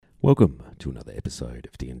Welcome to another episode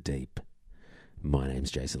of Digging Deep. My name's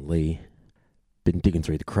Jason Lee. Been digging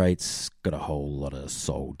through the crates, got a whole lot of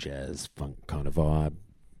soul, jazz, funk kind of vibe.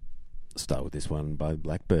 Start with this one by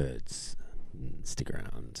Blackbirds. Stick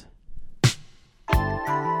around.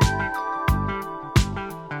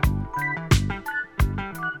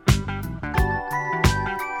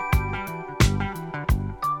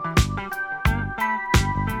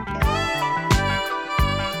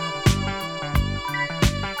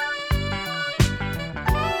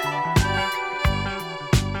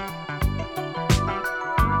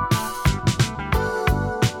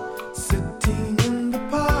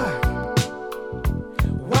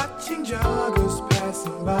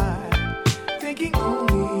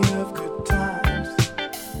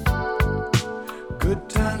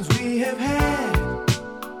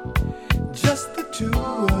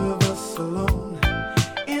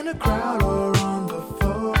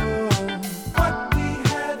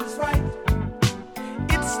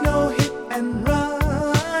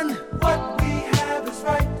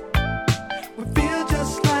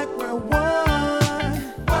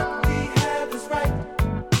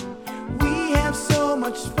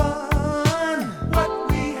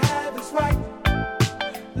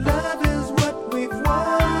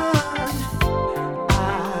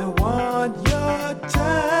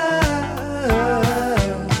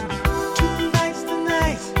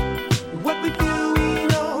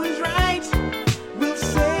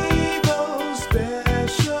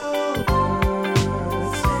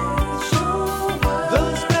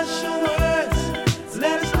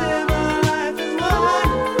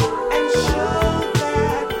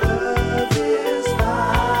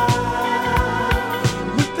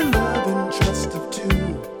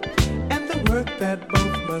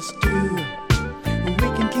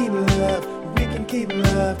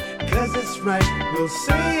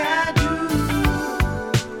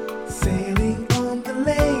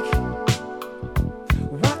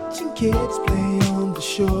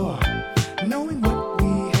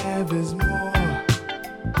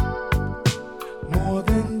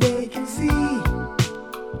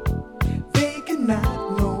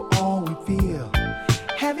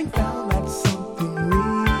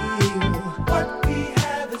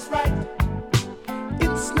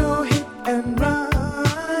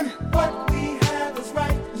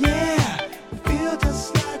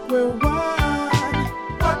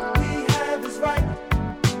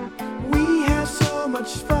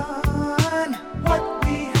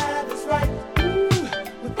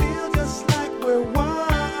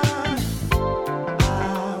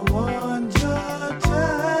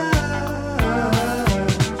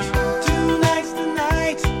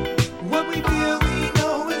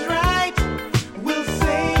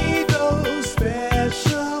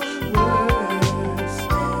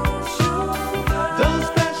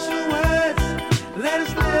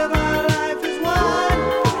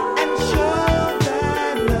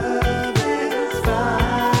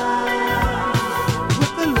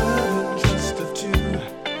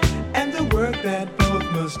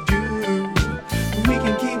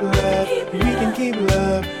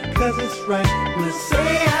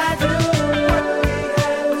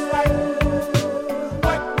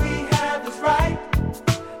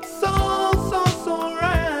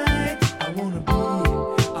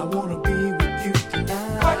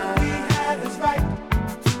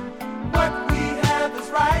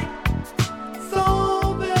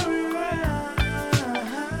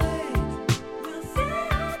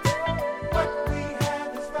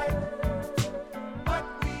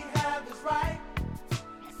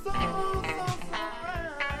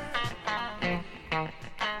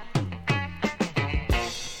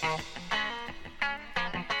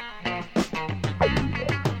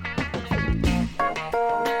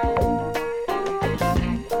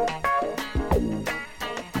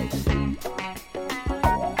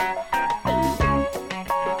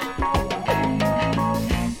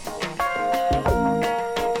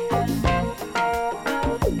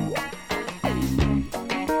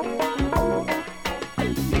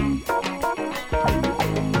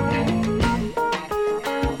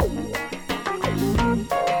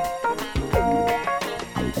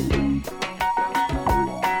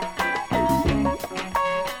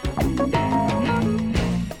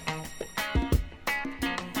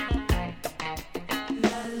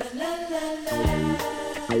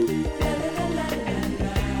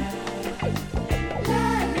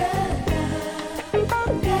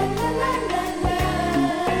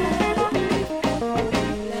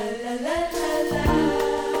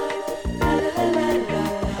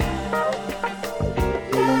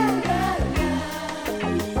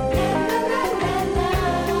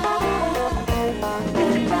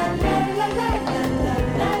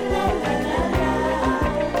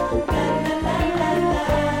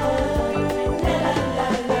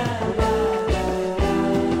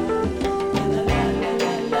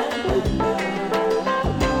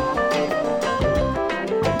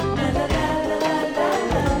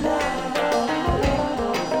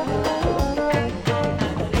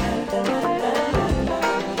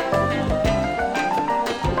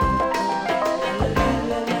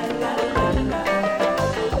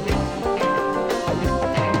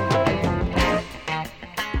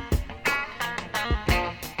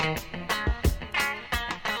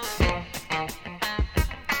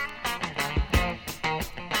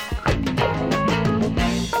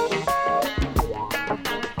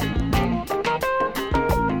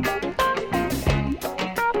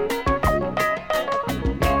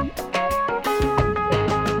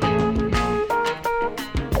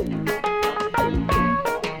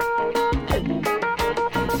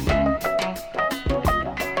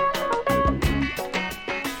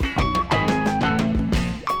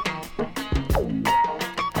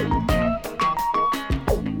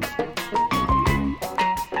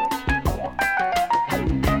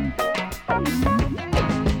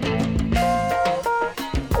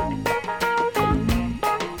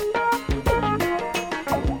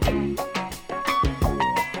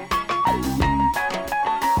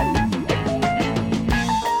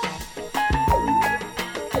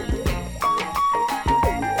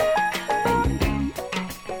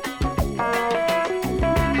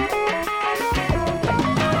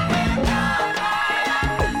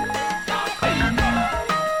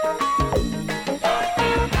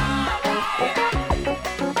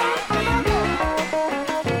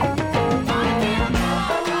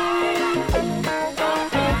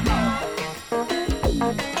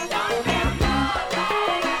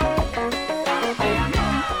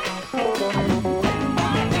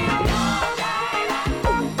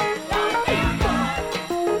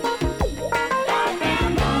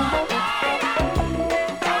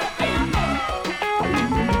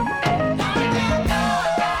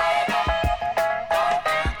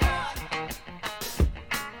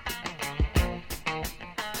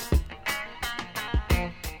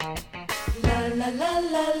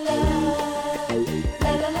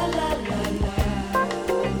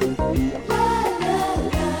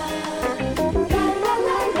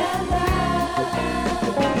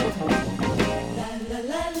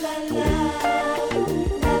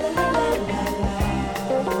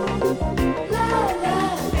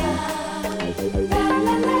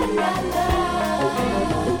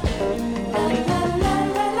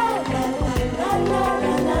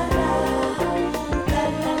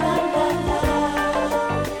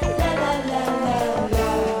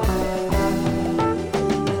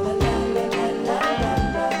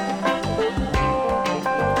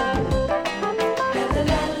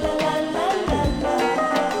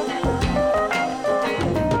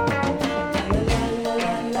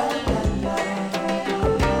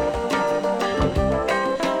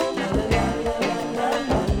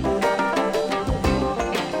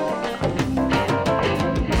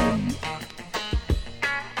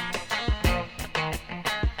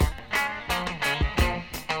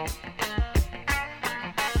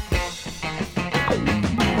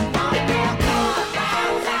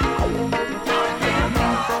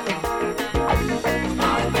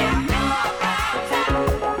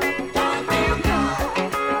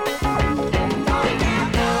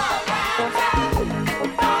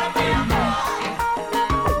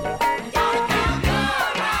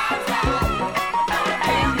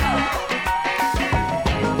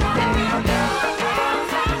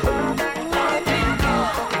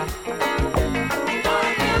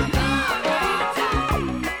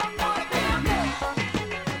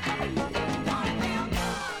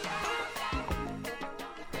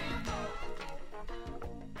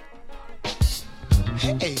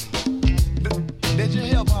 Hey, did you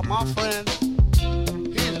hear about my friend?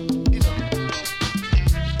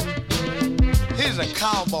 He's a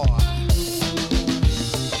cowboy.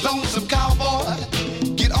 Lonesome cowboy,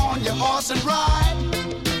 get on your horse and ride.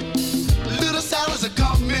 Little Sally's a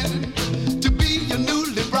coming to be your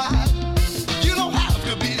newly bride. You don't have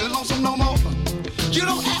to be lonesome no more. You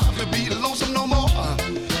don't have to be lonesome no more.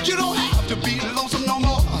 You don't have to be lonesome no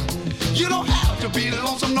more. You don't have to be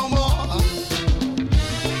lonesome no more.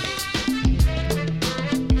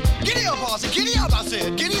 Giddy up, horsey, giddy up, I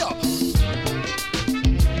said, giddy up.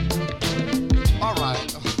 All right.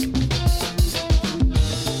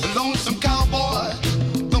 Lonesome cowboy,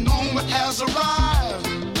 the moment has arrived.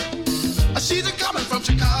 She's coming from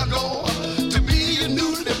Chicago to be your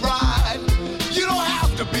newly bride. You don't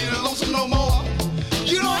have to be lonesome no more.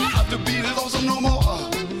 You don't have to be lonesome no more.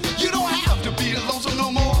 You don't have to be lonesome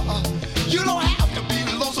no more. You don't have to be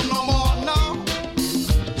lonesome no more. No.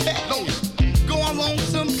 Hey, go on,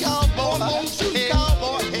 lonesome cowboy, lonesome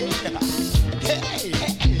cowboy. Hey,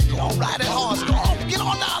 go on, ride that horse. Go on, get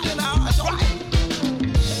on down there now. That's right.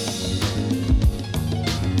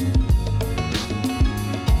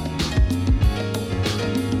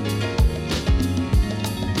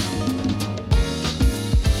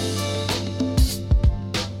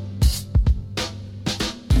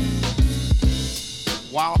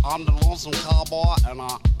 Well, I'm the lonesome cowboy, and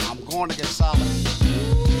I'm going to get solid.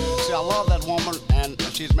 See, I love that woman, and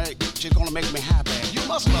she's gonna make me happy. You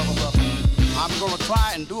must love her, brother. I'm gonna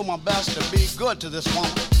try and do my best to be good to this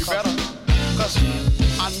woman. You better, cause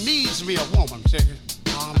I needs me a woman. See,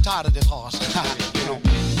 I'm tired of this horse.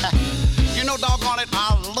 You know, doggone it,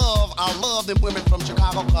 I love them women from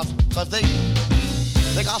Chicago, cause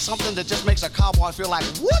they got something that just makes a cowboy feel like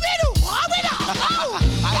whoopie-doo, whoopie-doo.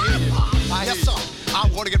 I hear you. Yes, sir. I'm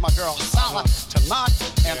going to get my girl Sally tonight,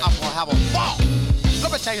 and I'm going to have a ball.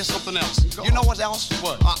 Let me tell you something else. You know what else?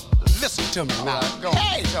 What? Listen to me now. Right, go.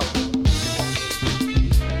 Hey, tell me.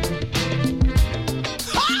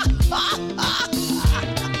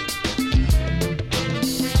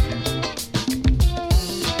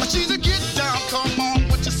 She's a get down, come on,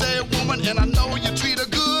 what you say, woman, and I know you treat her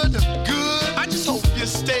good. Good. I just hope you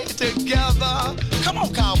stay together. Come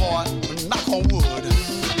on, cowboy, knock on wood.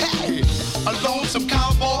 Hey, a lonesome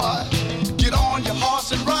cowboy, get on your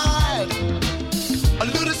horse and ride. A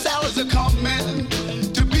little Sally's a coming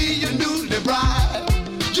to be your newly bride.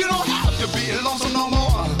 You don't have to be lonesome no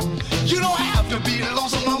more. You don't have to be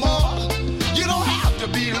lonesome no more. You don't have to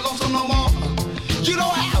be lonesome no more. You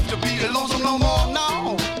don't have to be lonesome no more.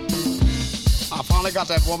 No. I finally got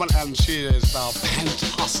that woman, and she is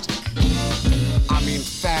fantastic. I mean,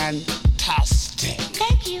 fantastic.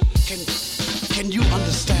 Thank you. Can you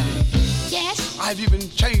understand me? Yes. I've even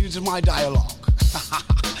changed my dialogue.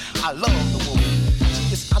 I love the woman.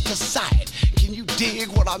 She is out the side. Can you dig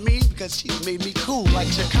what I mean? Because she made me cool like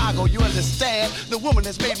Chicago. You understand? The woman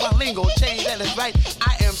has made my lingo change. That is right.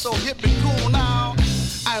 I am so hip and cool now.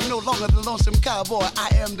 I am no longer the lonesome cowboy. I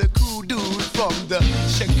am the cool dude from the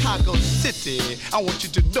Chicago city. I want you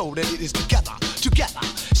to know that it is together. Together.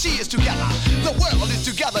 She is together. The world is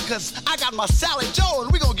together. Because I got my Sally Joe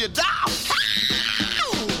and we gonna get down.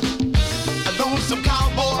 A lonesome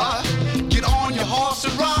cowboy, get on your horse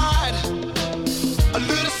and ride. A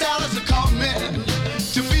little Sally's a coming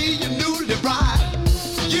to be your newly bride.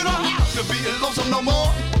 You don't have to be lonesome no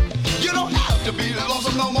more. You don't have to be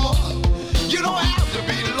lonesome no more. You don't have to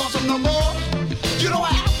be lonesome no more. You don't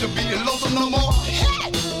have to be lonesome no more. Hey,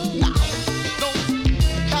 now, lonesome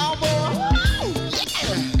cowboy,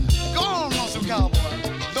 yeah. Go on, lonesome cowboy.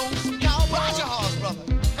 Lonesome cowboy, ride your horse, brother.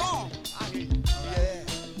 Go on, I hear you. Yeah.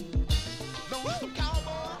 Lonesome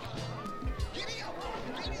cowboy, giddy up,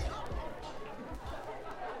 giddy up.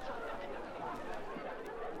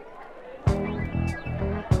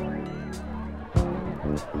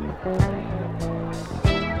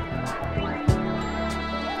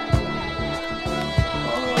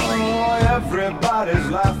 Everybody's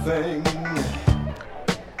laughing,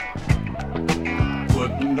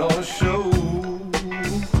 putting on a show.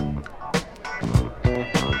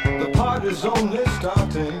 The party's only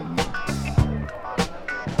starting,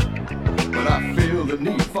 but I feel the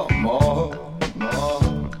need for more.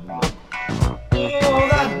 Oh,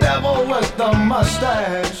 that devil with the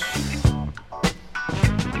mustache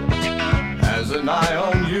has an eye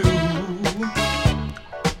on you.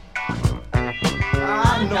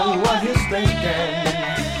 I know what he's thinking,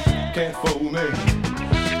 can't fool me,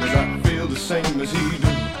 'cause I feel the same as he do.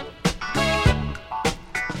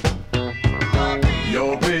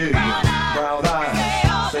 Your big brown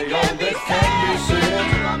eyes say all that can be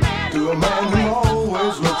said to a man who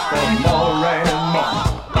always looks for more and more.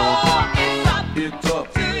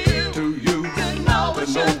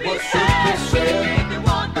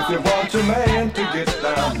 country man to get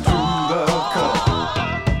down to the core.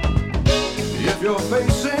 If you're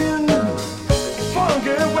facing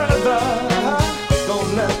funky weather,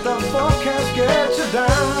 don't let the forecast get you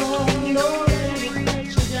down. No.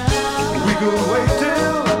 We could wait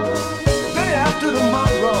till the day after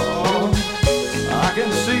tomorrow. I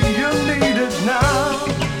can see you need it now.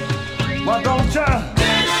 Why don't you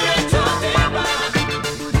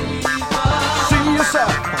see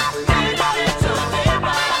yourself?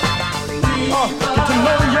 Get to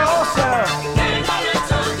know yourself.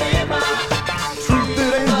 Truth,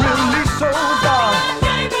 it ain't really so dark.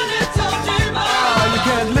 You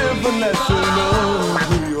can't live unless you know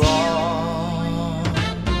who you are.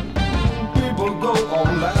 People go on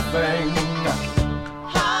laughing,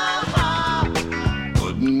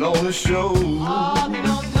 putting on a show.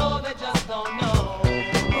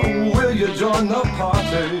 Will you join the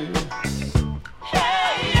party?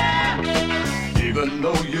 Even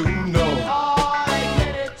though you know,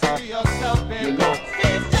 you know,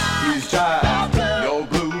 he's jive, you're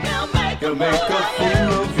blue. He'll make a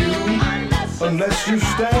fool of you unless you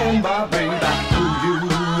stand by, baby, who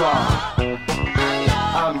you are.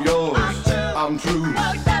 I'm yours, I'm true,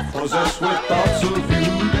 possessed with thoughts of you.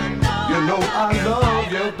 You know I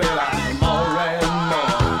love you, baby, more and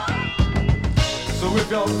more. So if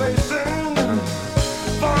you're facing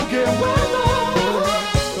funky weather,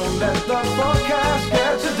 don't let the forecast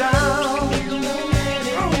get you down.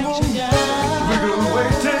 We could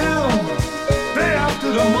wait till day after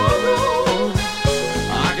tomorrow.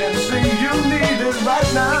 I can see you need it right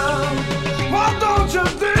now. Why don't you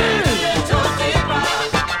think?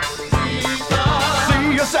 See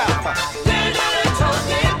yourself.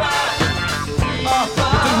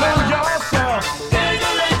 To know yourself.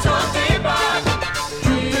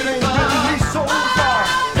 Truth, it ain't really so far.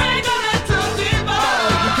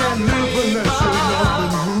 You can't live unless you know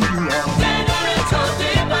who you are. Dig a little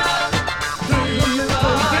deeper, baby.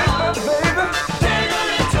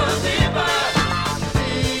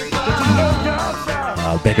 Get to know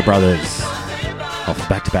yourself. Becker Brothers off the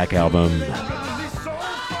back-to-back album,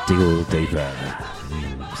 Dig a Little Deeper.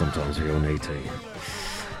 Sometimes we all need to.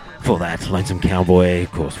 For that, Lonesome Cowboy,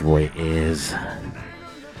 of course, Roy Ayers.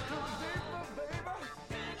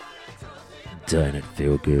 Don't it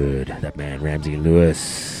feel good? That man, Ramsey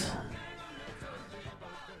Lewis.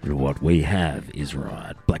 And what we have is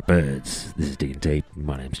right. Blackbirds. This is Digging Deep.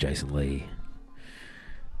 My name's Jason Lee.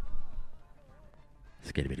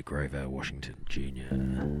 Let's get a bit of Grover Washington Jr.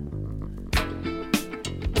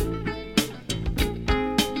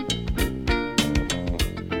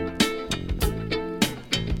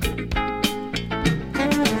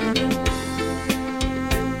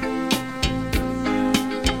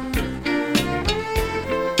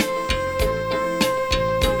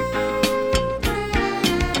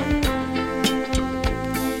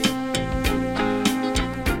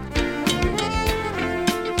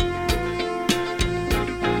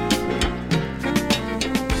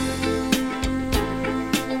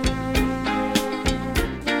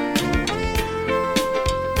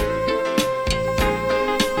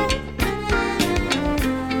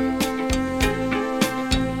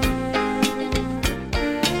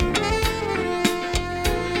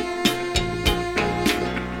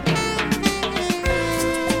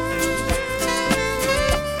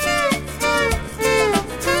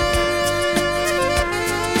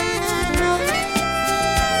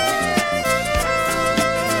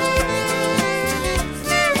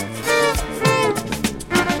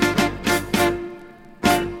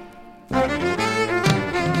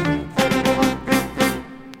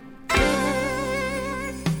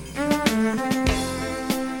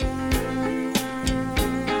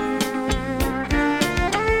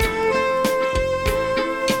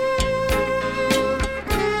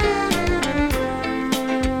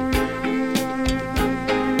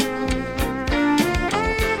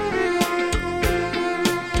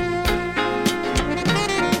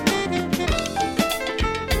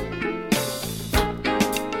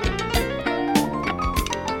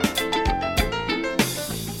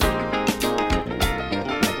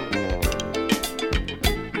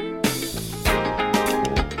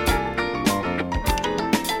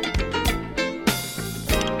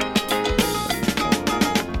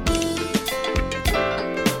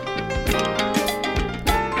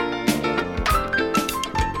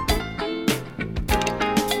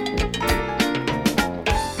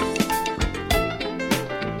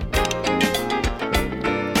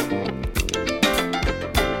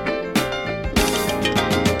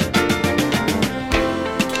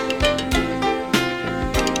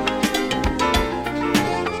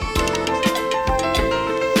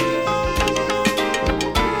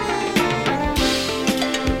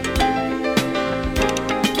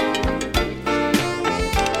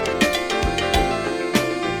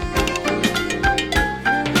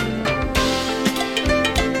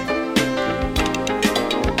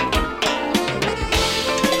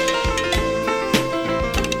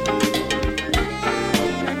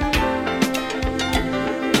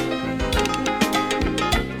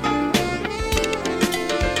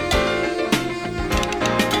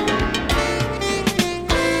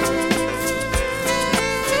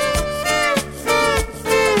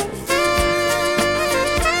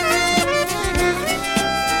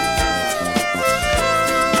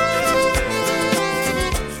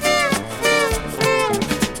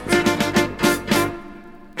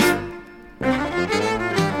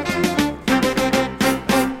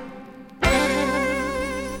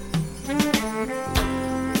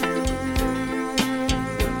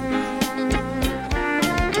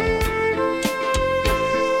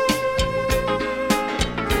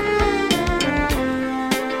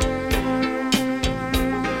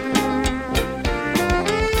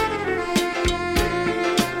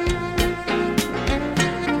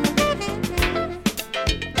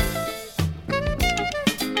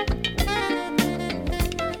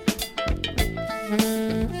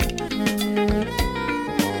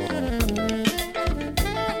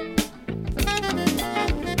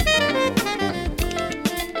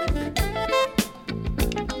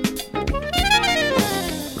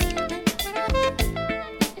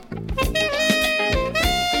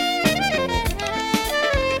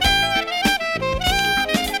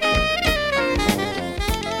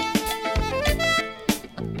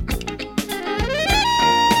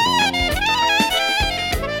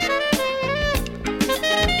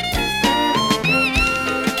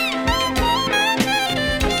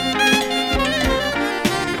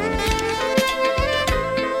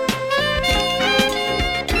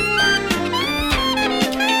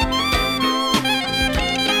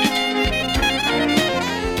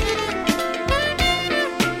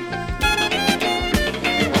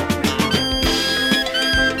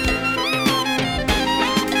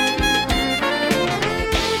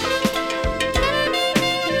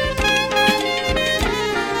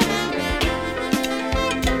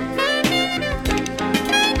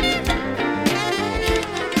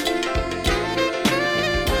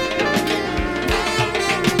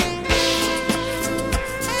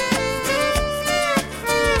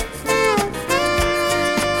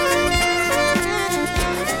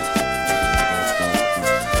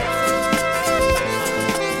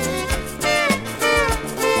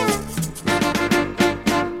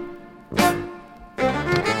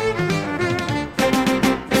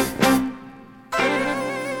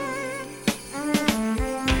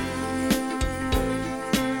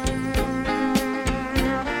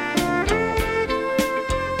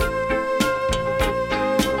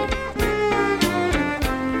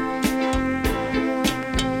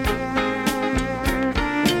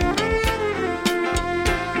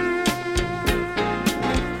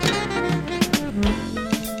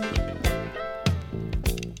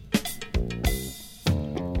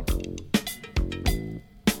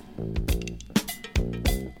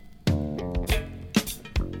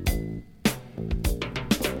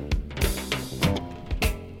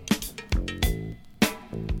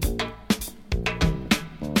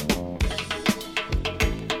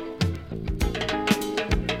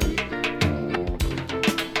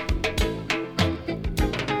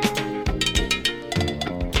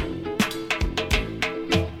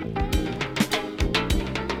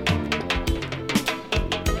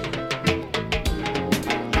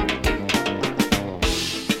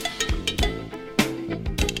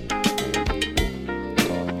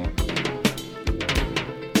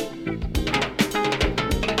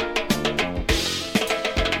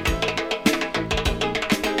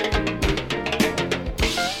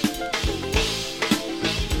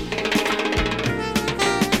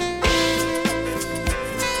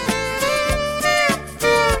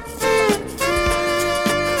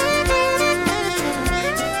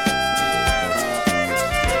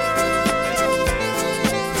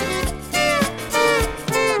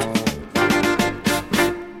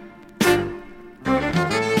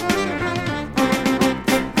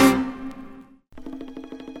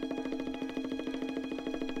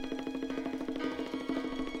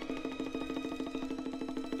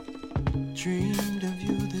 dreamed of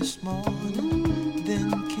you this morning. Then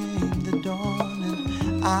came the dawn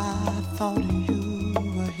and I thought you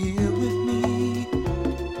were here with me.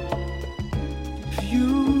 If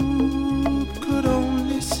you could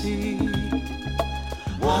only see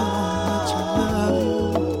how much I love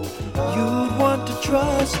you, you'd want to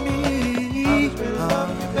trust me.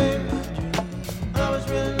 I was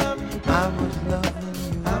really loving you. I was loving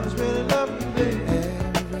you. I was really loving you, baby.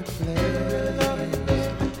 Every place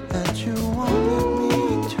that you wanted me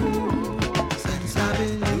to. Since I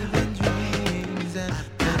believe in dreams and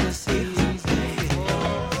fantasies,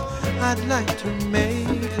 I'd like to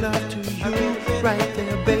make love to you right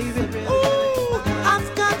there, baby. Ooh, I've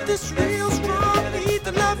got this real strong need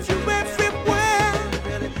to love you everywhere.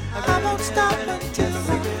 I won't stop until I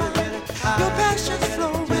find your passion's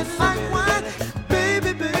flowing like wine.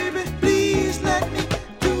 Baby, baby, please let me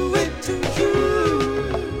do it to you.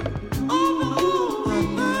 Oh, I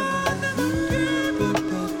never did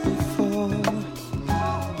that before,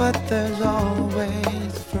 but there's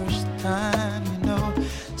always the first time, you know.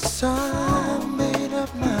 So I made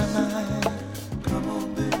up my mind. Come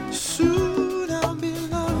on, baby. Soon I'll be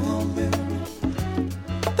loving you.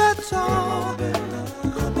 That's all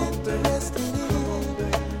I'm interested in.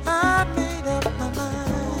 I made up my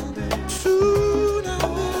mind. Soon I'll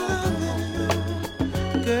be loving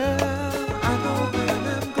you. Girl, I know when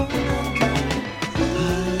I'm going. I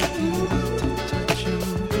can't wait to touch you,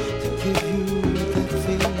 to give you that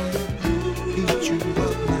feeling. Beat you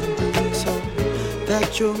up like this, so that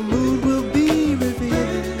your mood will be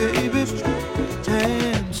revealing, baby.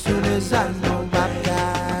 And soon as I know I've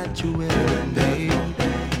got you in, baby.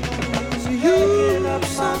 So you up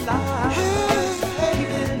my life, hey,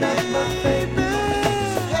 baby.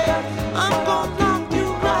 I'm gonna knock you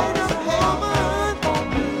right up,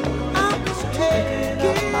 woman. I'm just taking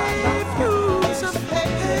you some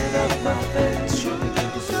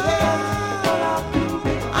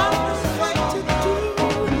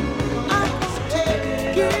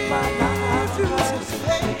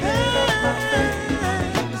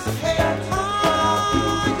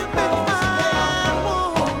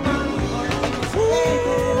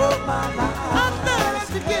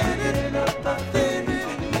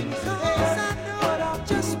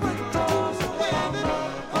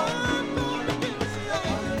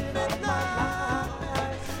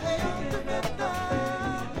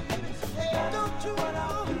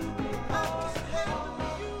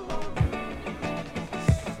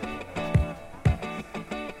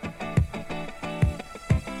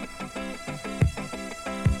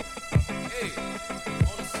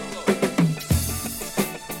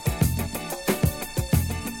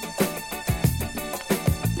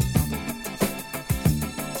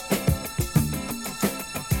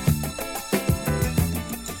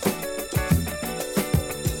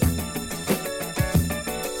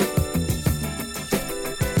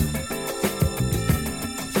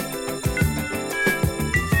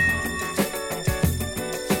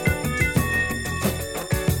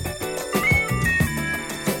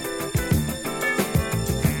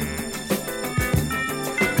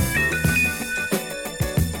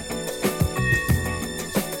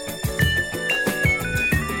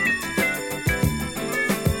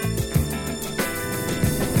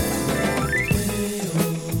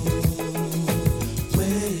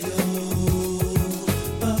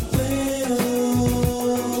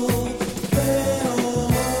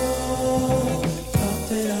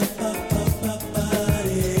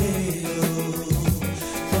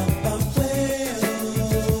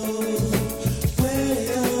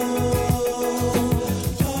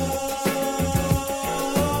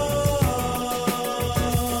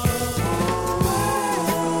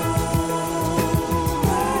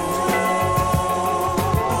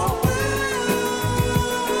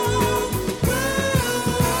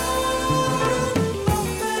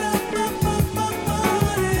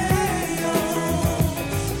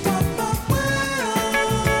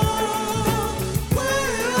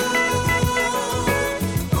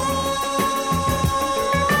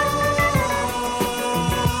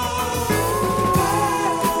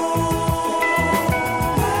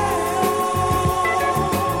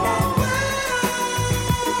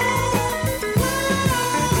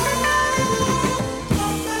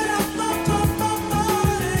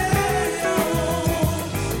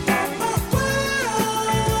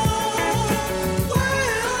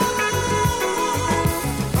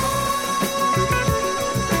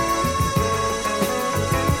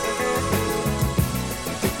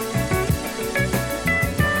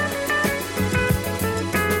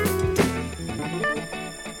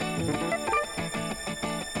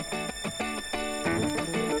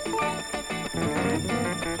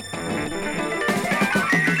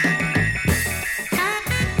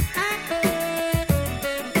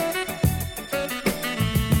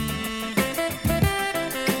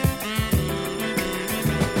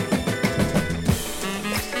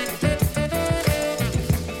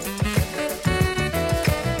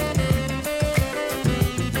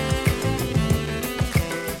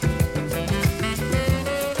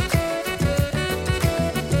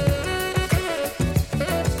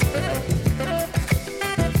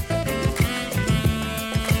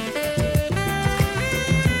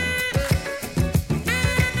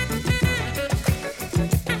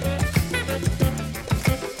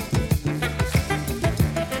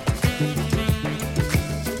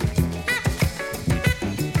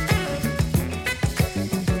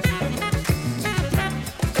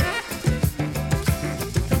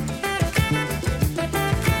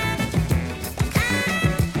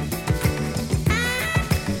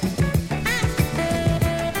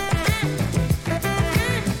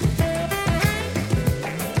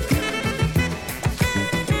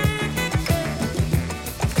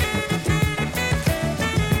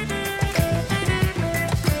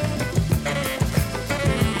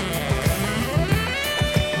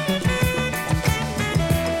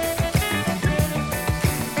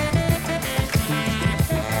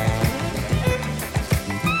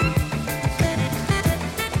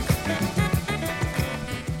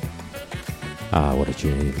Ah, what a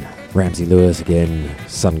tune. Ramsey Lewis again,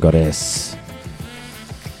 Sun Goddess.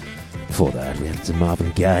 Before that, we had some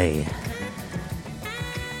Marvin Gaye.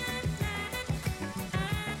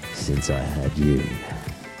 Since I Had You.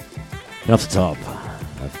 And off the top,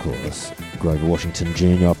 of course, Grover Washington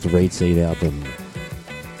Jr. off the Reed Seed album.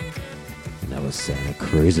 And that was Santa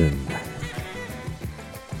Cruisin'.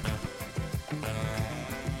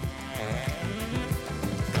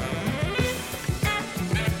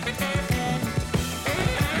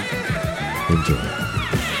 Enjoy.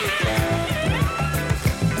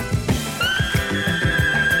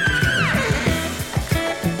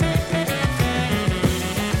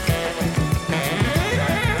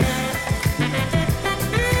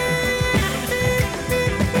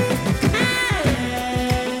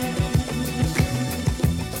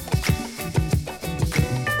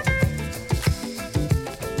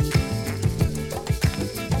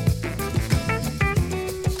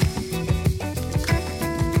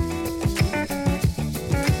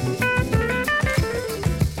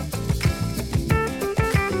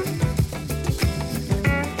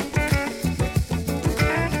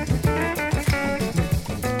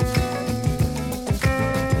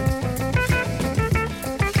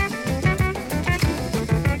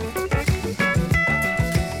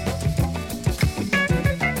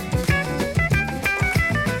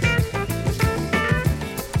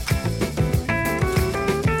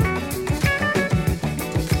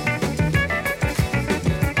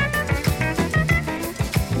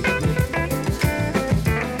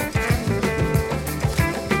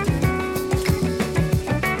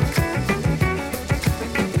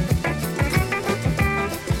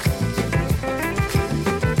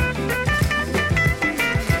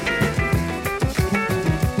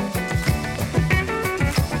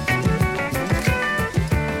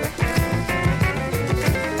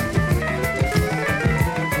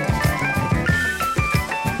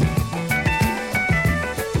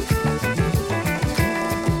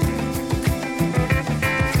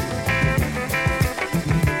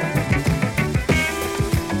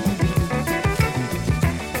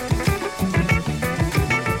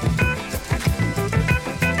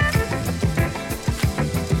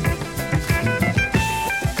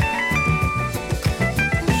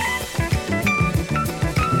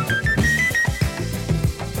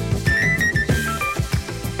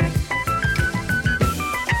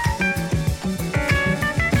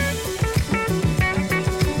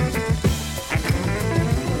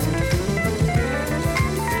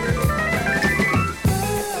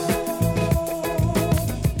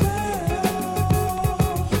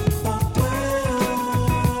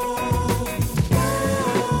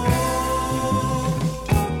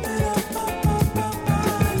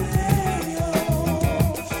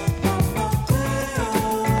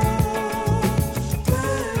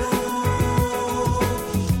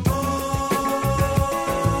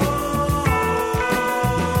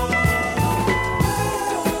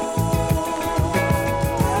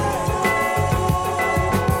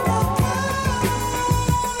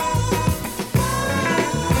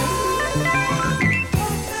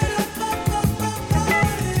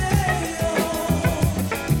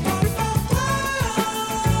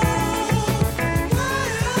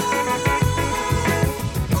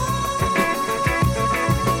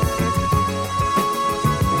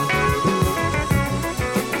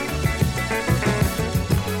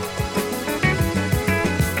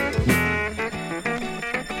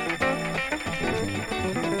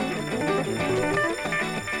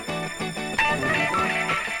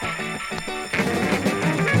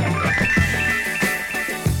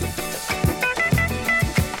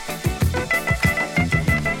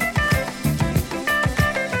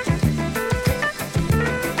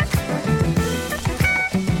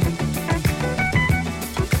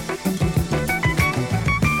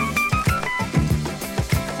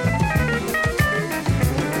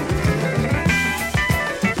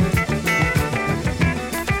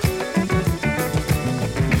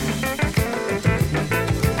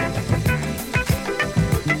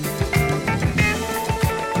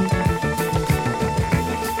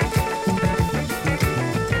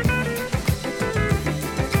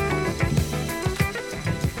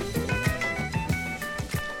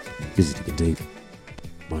 Visiting Deep.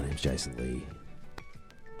 My name's Jason Lee.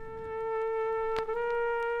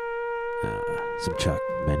 Some Chuck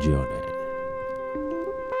Mangione.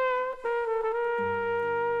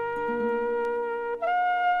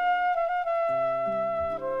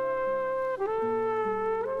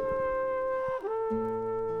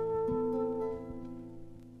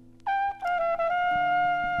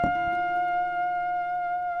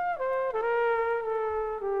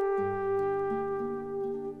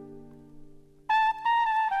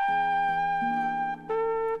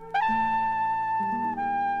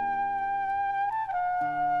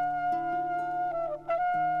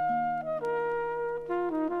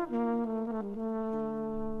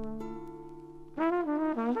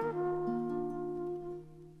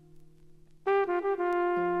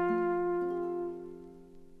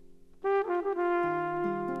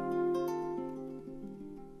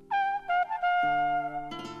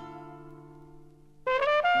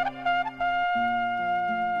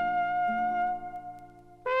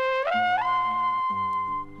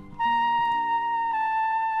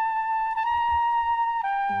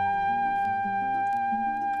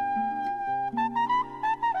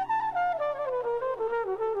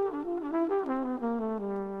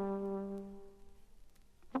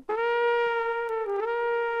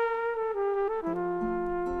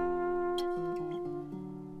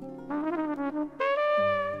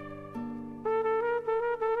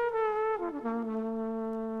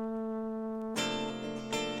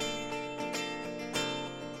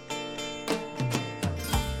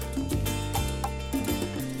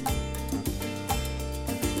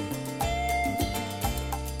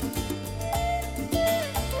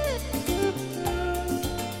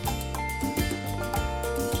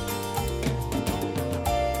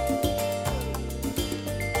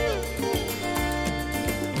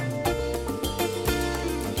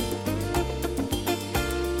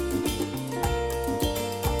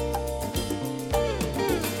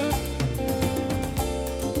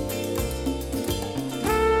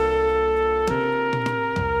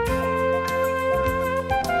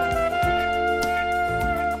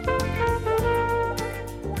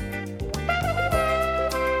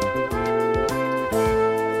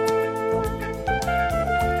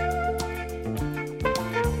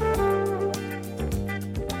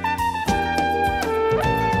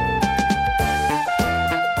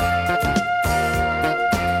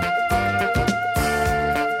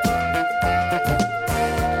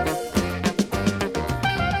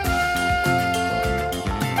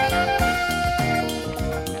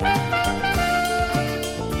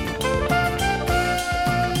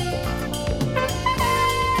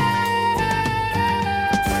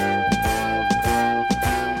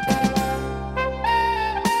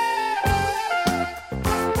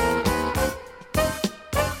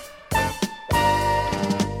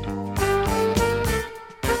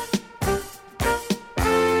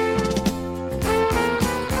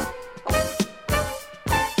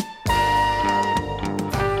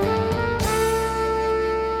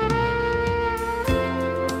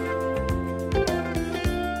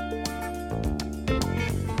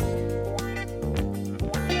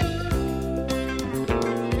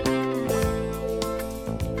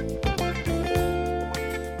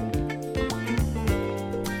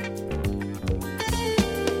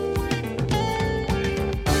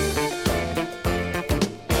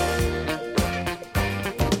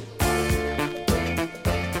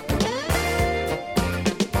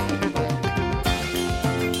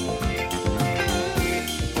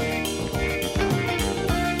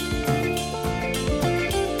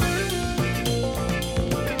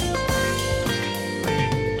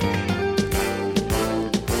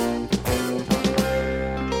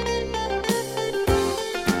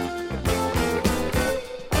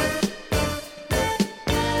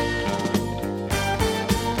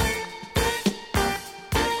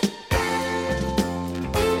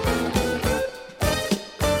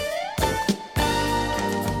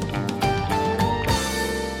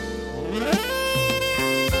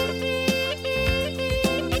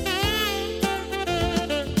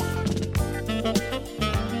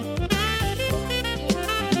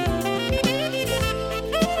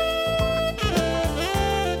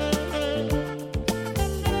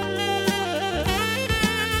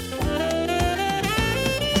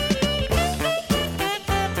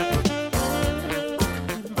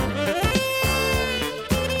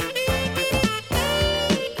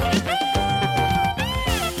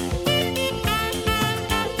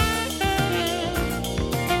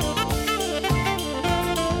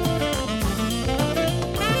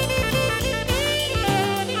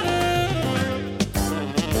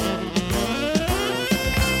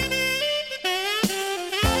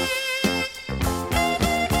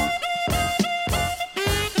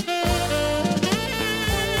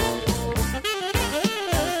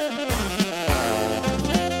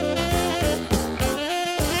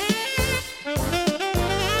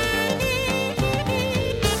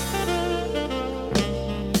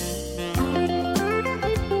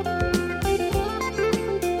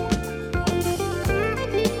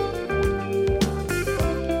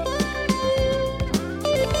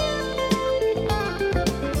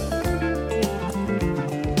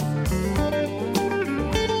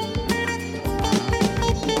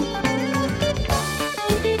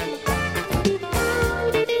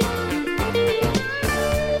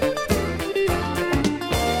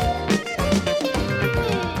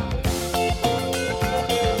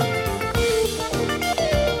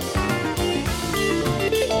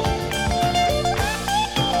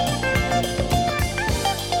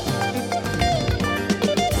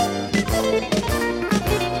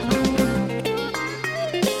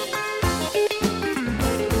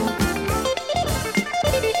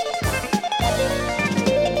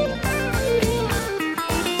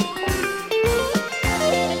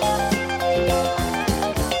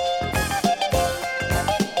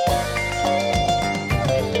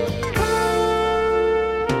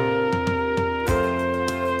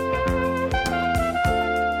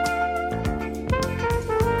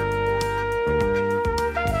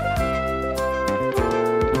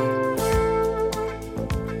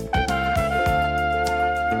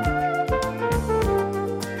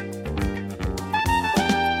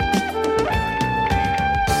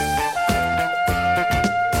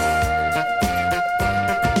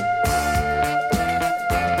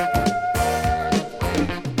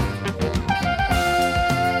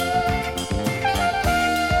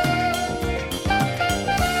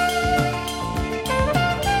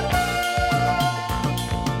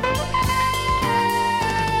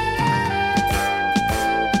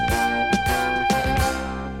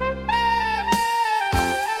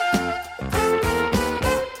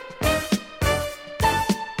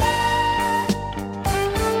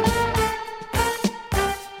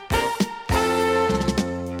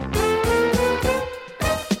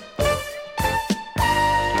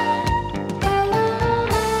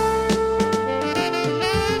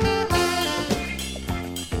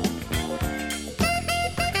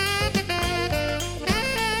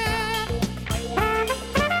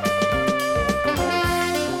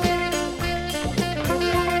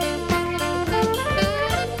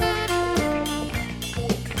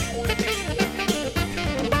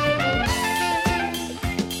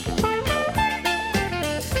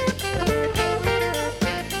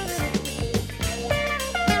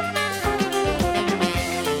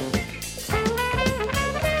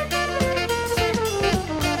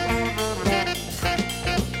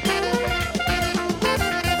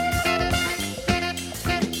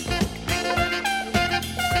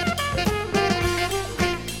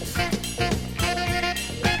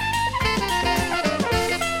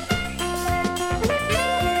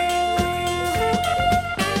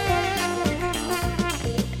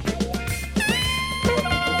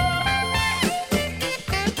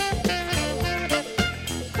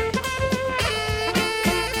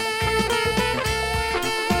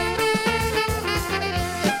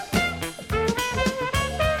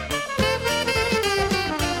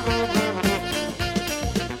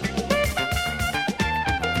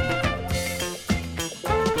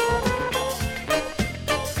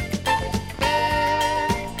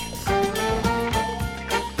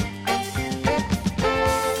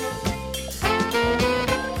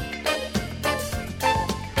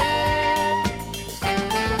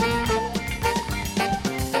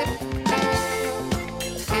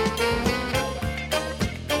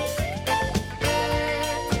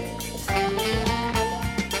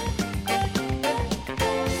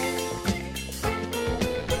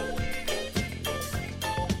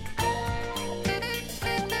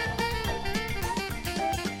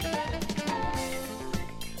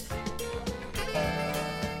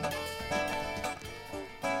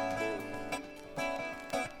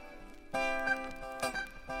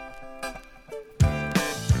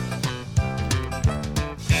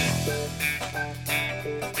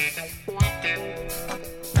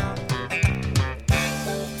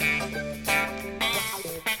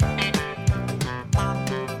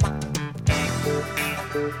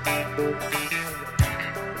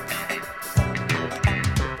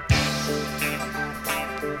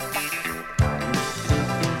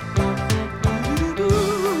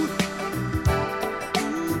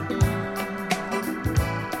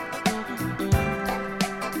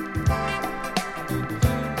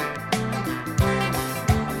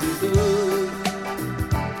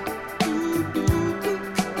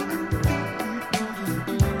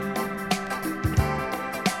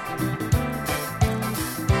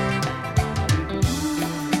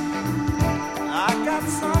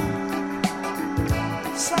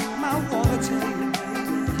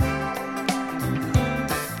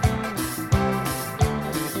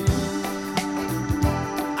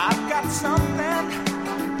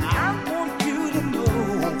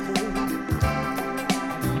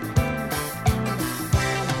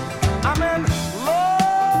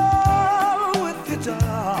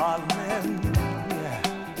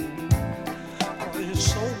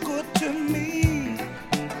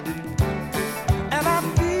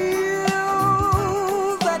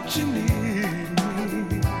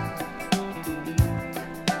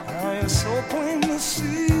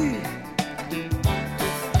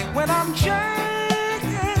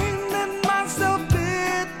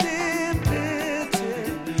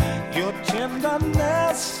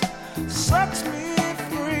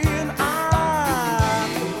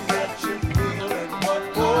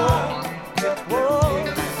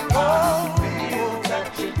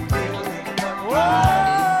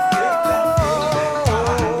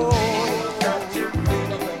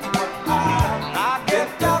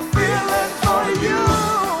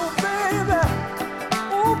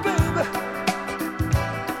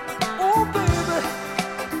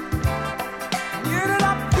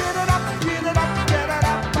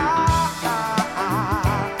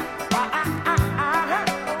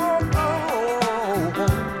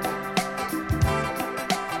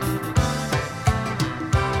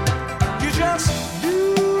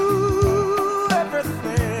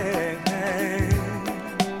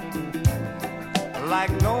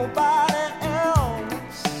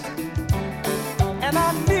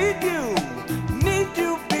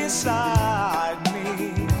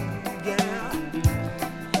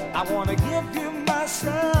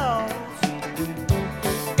 myself.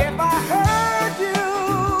 If I hurt you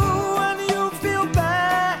and you feel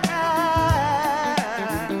bad,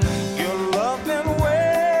 your love in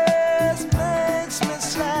ways makes me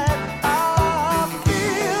sad. I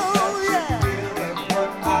feel, yeah,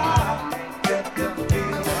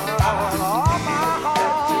 all my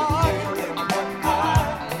heart.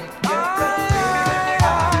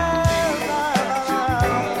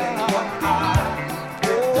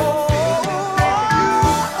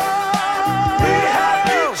 We have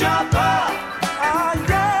each other.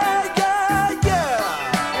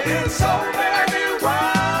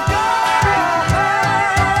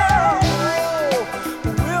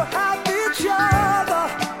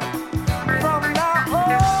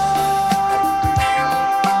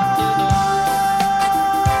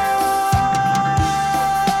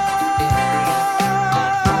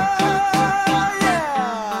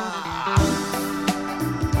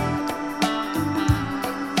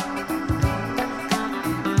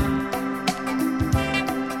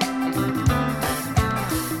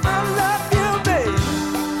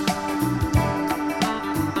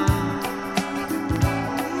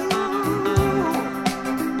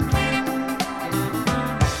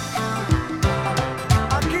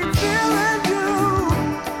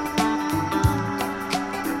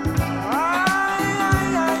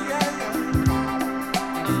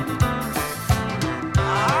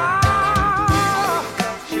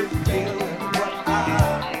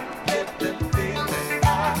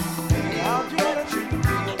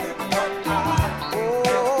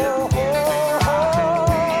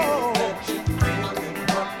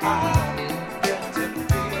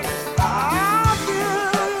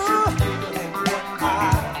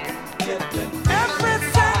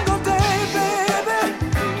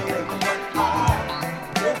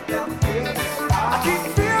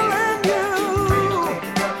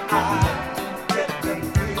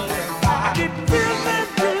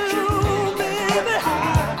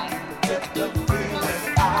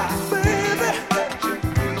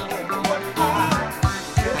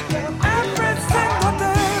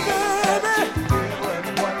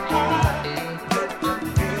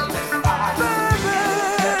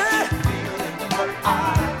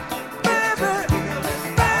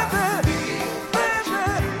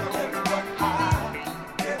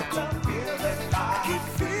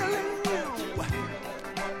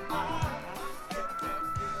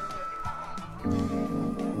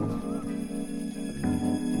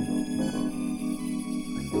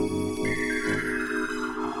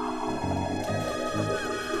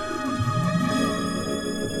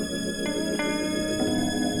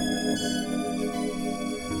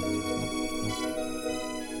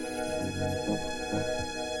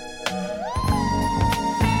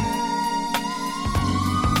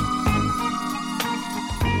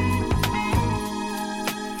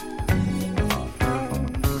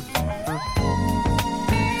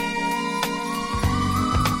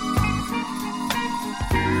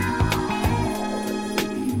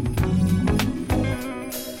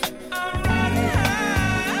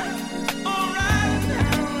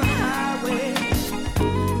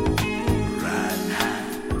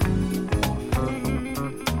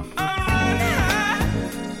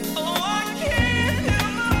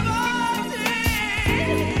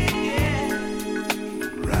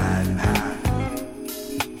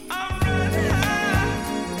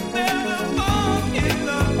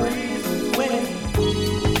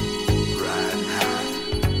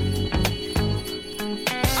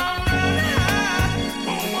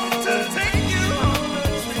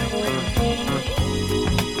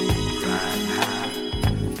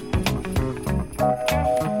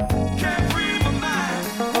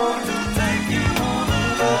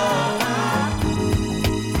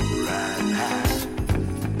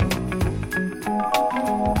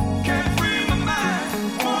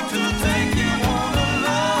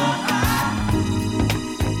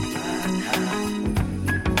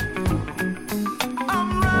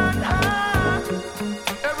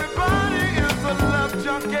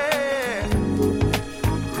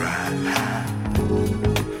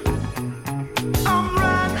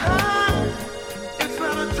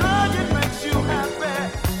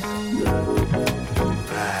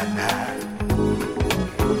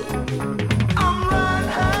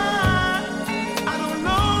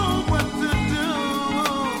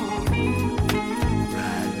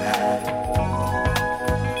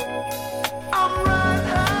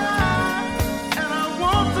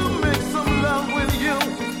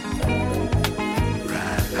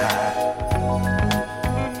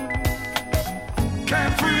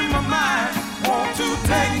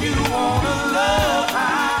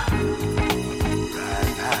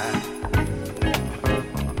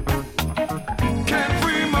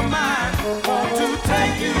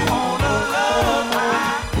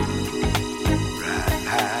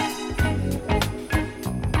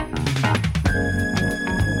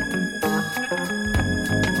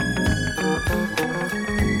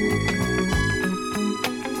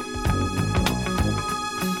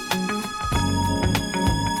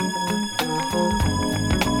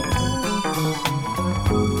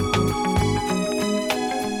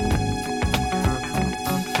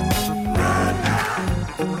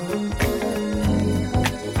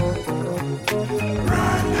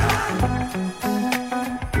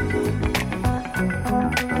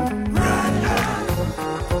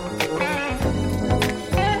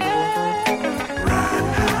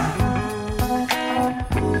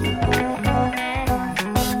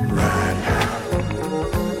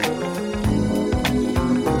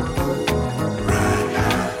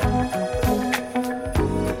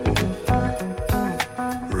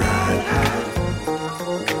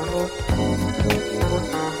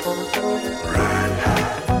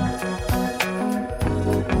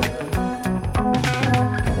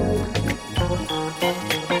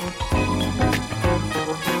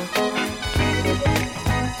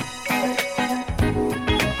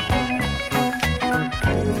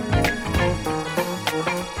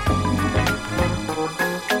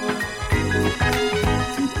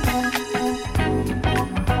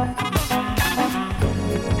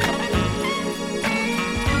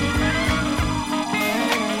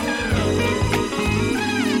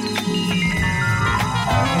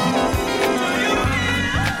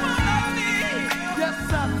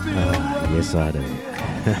 side of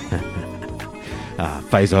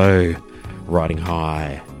Fazo, Riding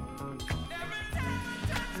High.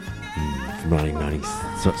 From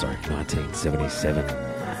 1977.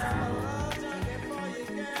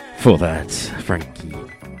 For that, Frankie,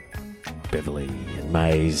 Beverly, and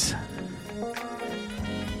Maze.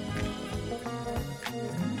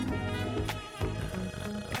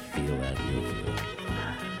 Feel that you feel.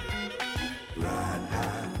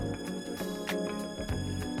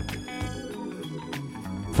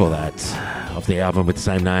 For that, off the album with the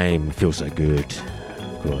same name, Feel So Good.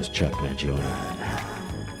 Of course, Chuck Mangione.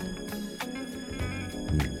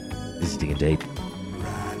 This is Digging Deep.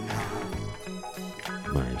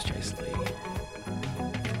 My name's Jason Lee.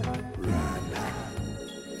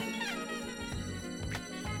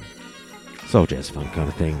 Soul jazz funk kind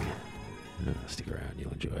of thing. Stick around,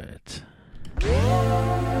 you'll enjoy it.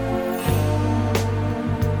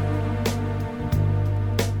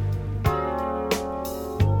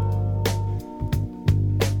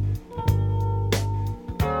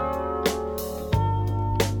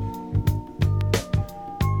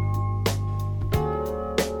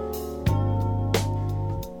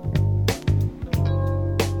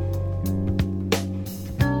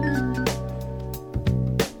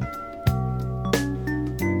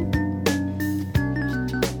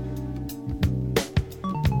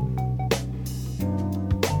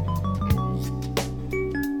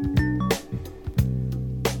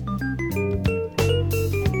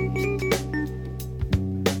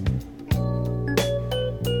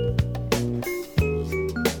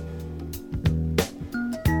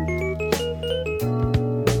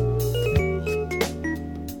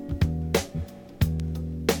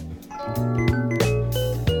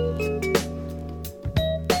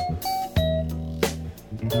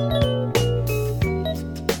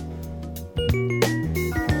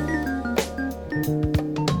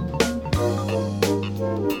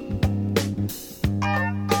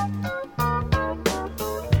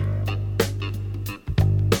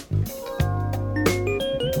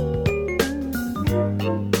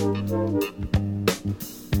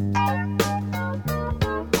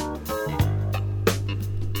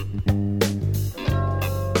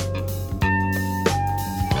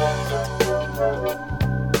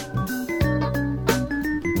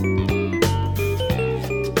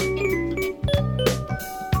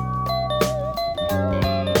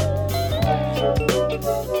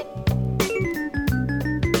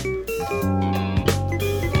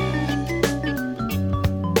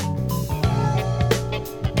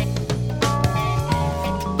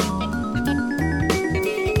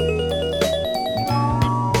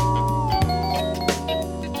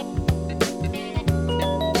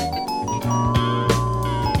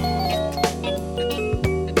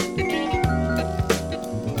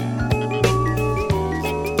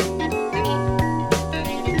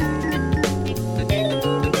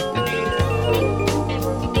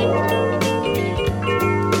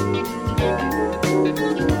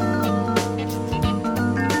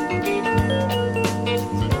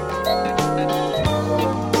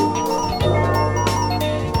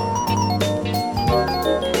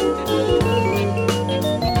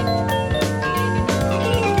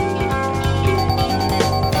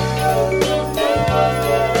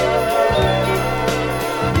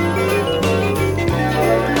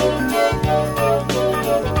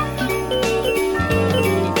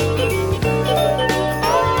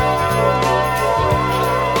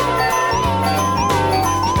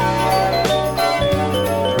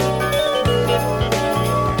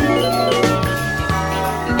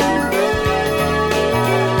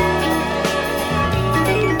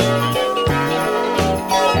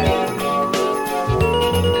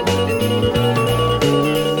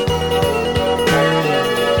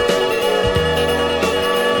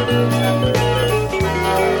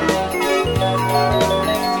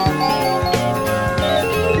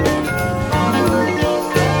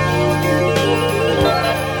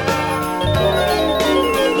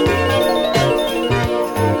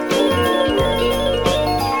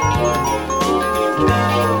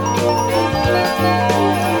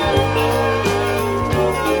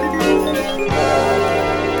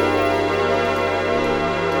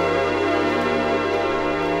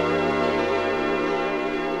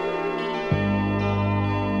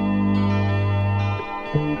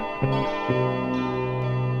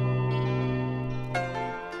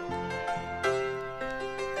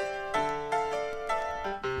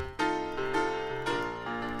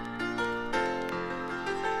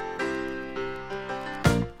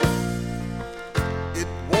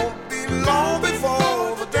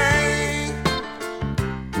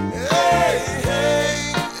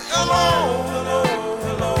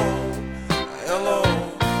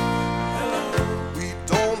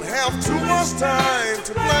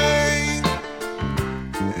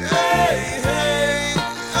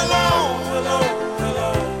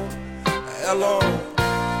 hello.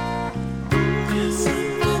 There's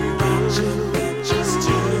something about you that just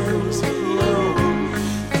turns me on.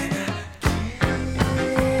 And I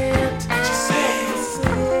can't just say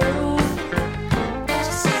myself.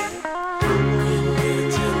 Just say when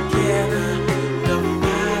we're together, the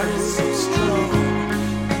fire is so strong.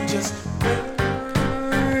 You just burn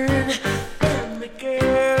me,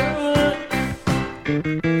 girl.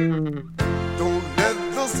 Don't let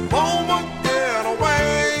this moment get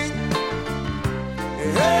away.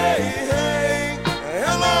 Hey, hey,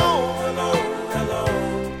 hello, hello, hello,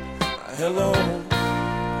 hello,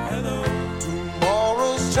 hello.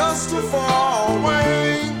 Tomorrow's just too far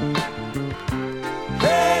away.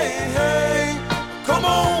 Hey, hey, come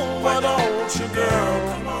on, why don't you, girl?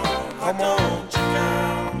 Come on,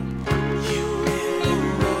 girl. You really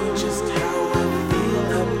know just how I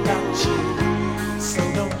feel about you. So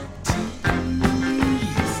don't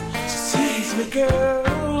tease, just tease me,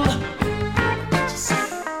 girl.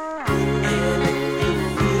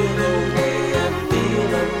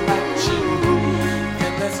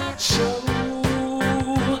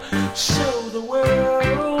 Show the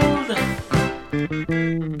world.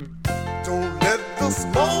 Don't let this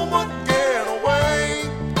moment get away.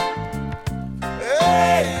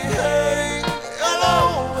 Hey, hey,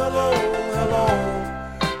 hello, hello, hello,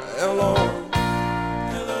 hello,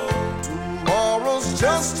 hello. Tomorrow's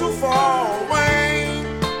just too far away.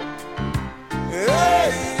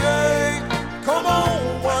 Hey, hey, come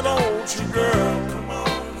on, why don't you, girl? Come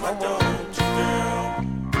on, why don't you, girl?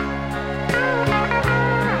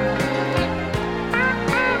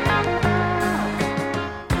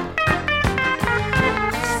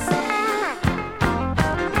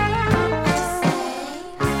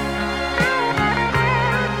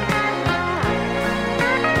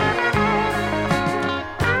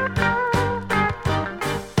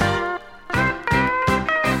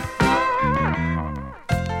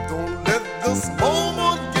 Don't let this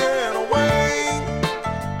moment get away.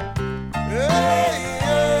 Hey,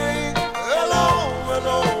 hey, hello,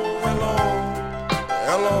 hello, hello,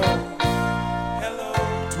 hello, hello.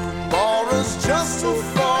 Tomorrow's just too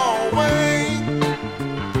far away.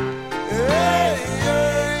 Hey,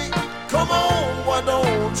 hey, come on, why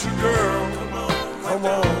don't you, girl? Come on, come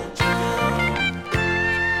on.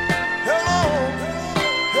 Hello,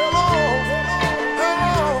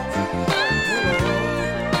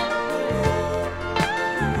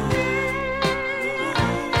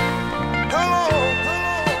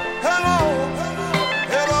 hello, hello,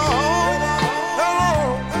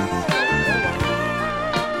 hello.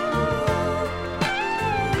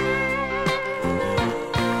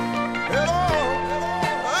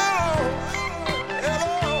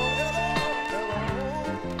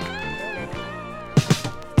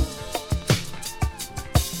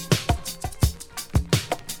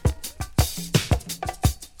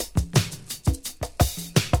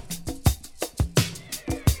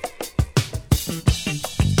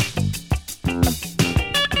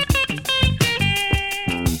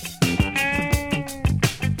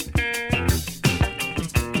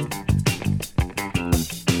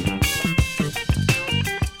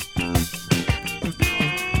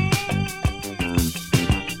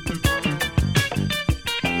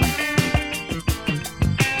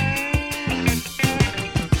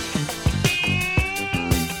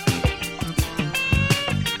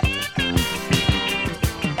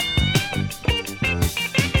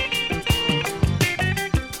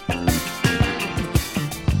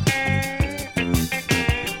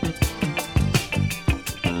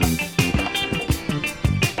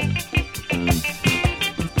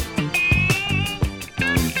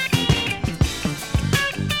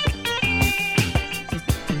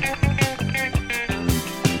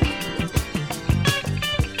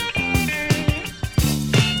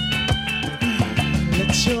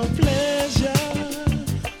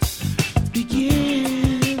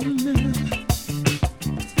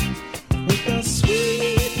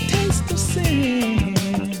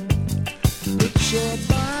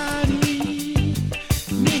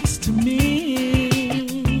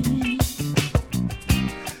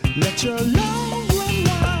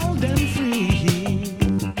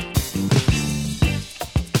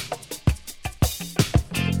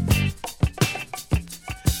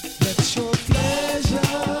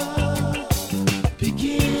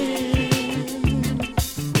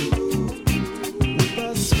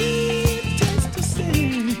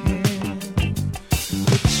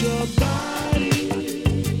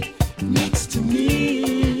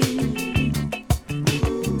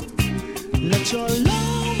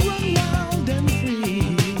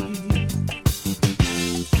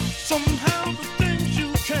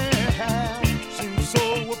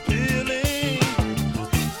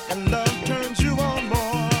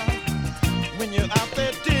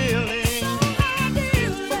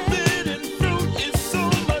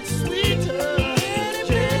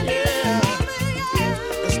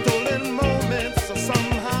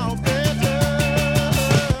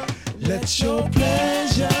 Let your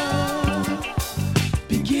pleasure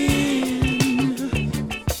begin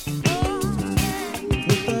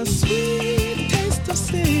with a sweet taste of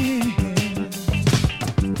sin.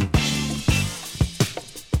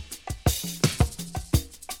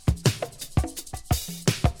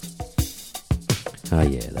 Oh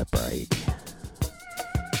yeah, that break.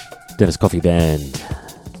 Dennis Coffee Band.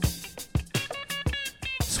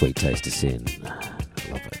 Sweet Taste of Sin.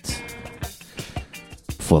 Love it.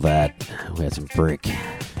 Before that, we had some Brick.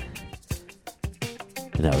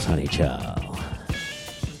 And that was Honey Charl.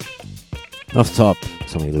 Off the top,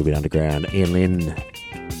 something a little bit underground, Ian Lynn.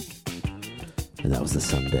 And that was the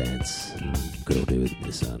Sundance. Good all do with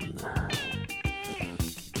the sun.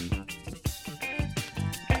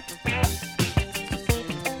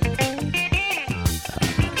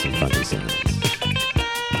 Some funny sounds.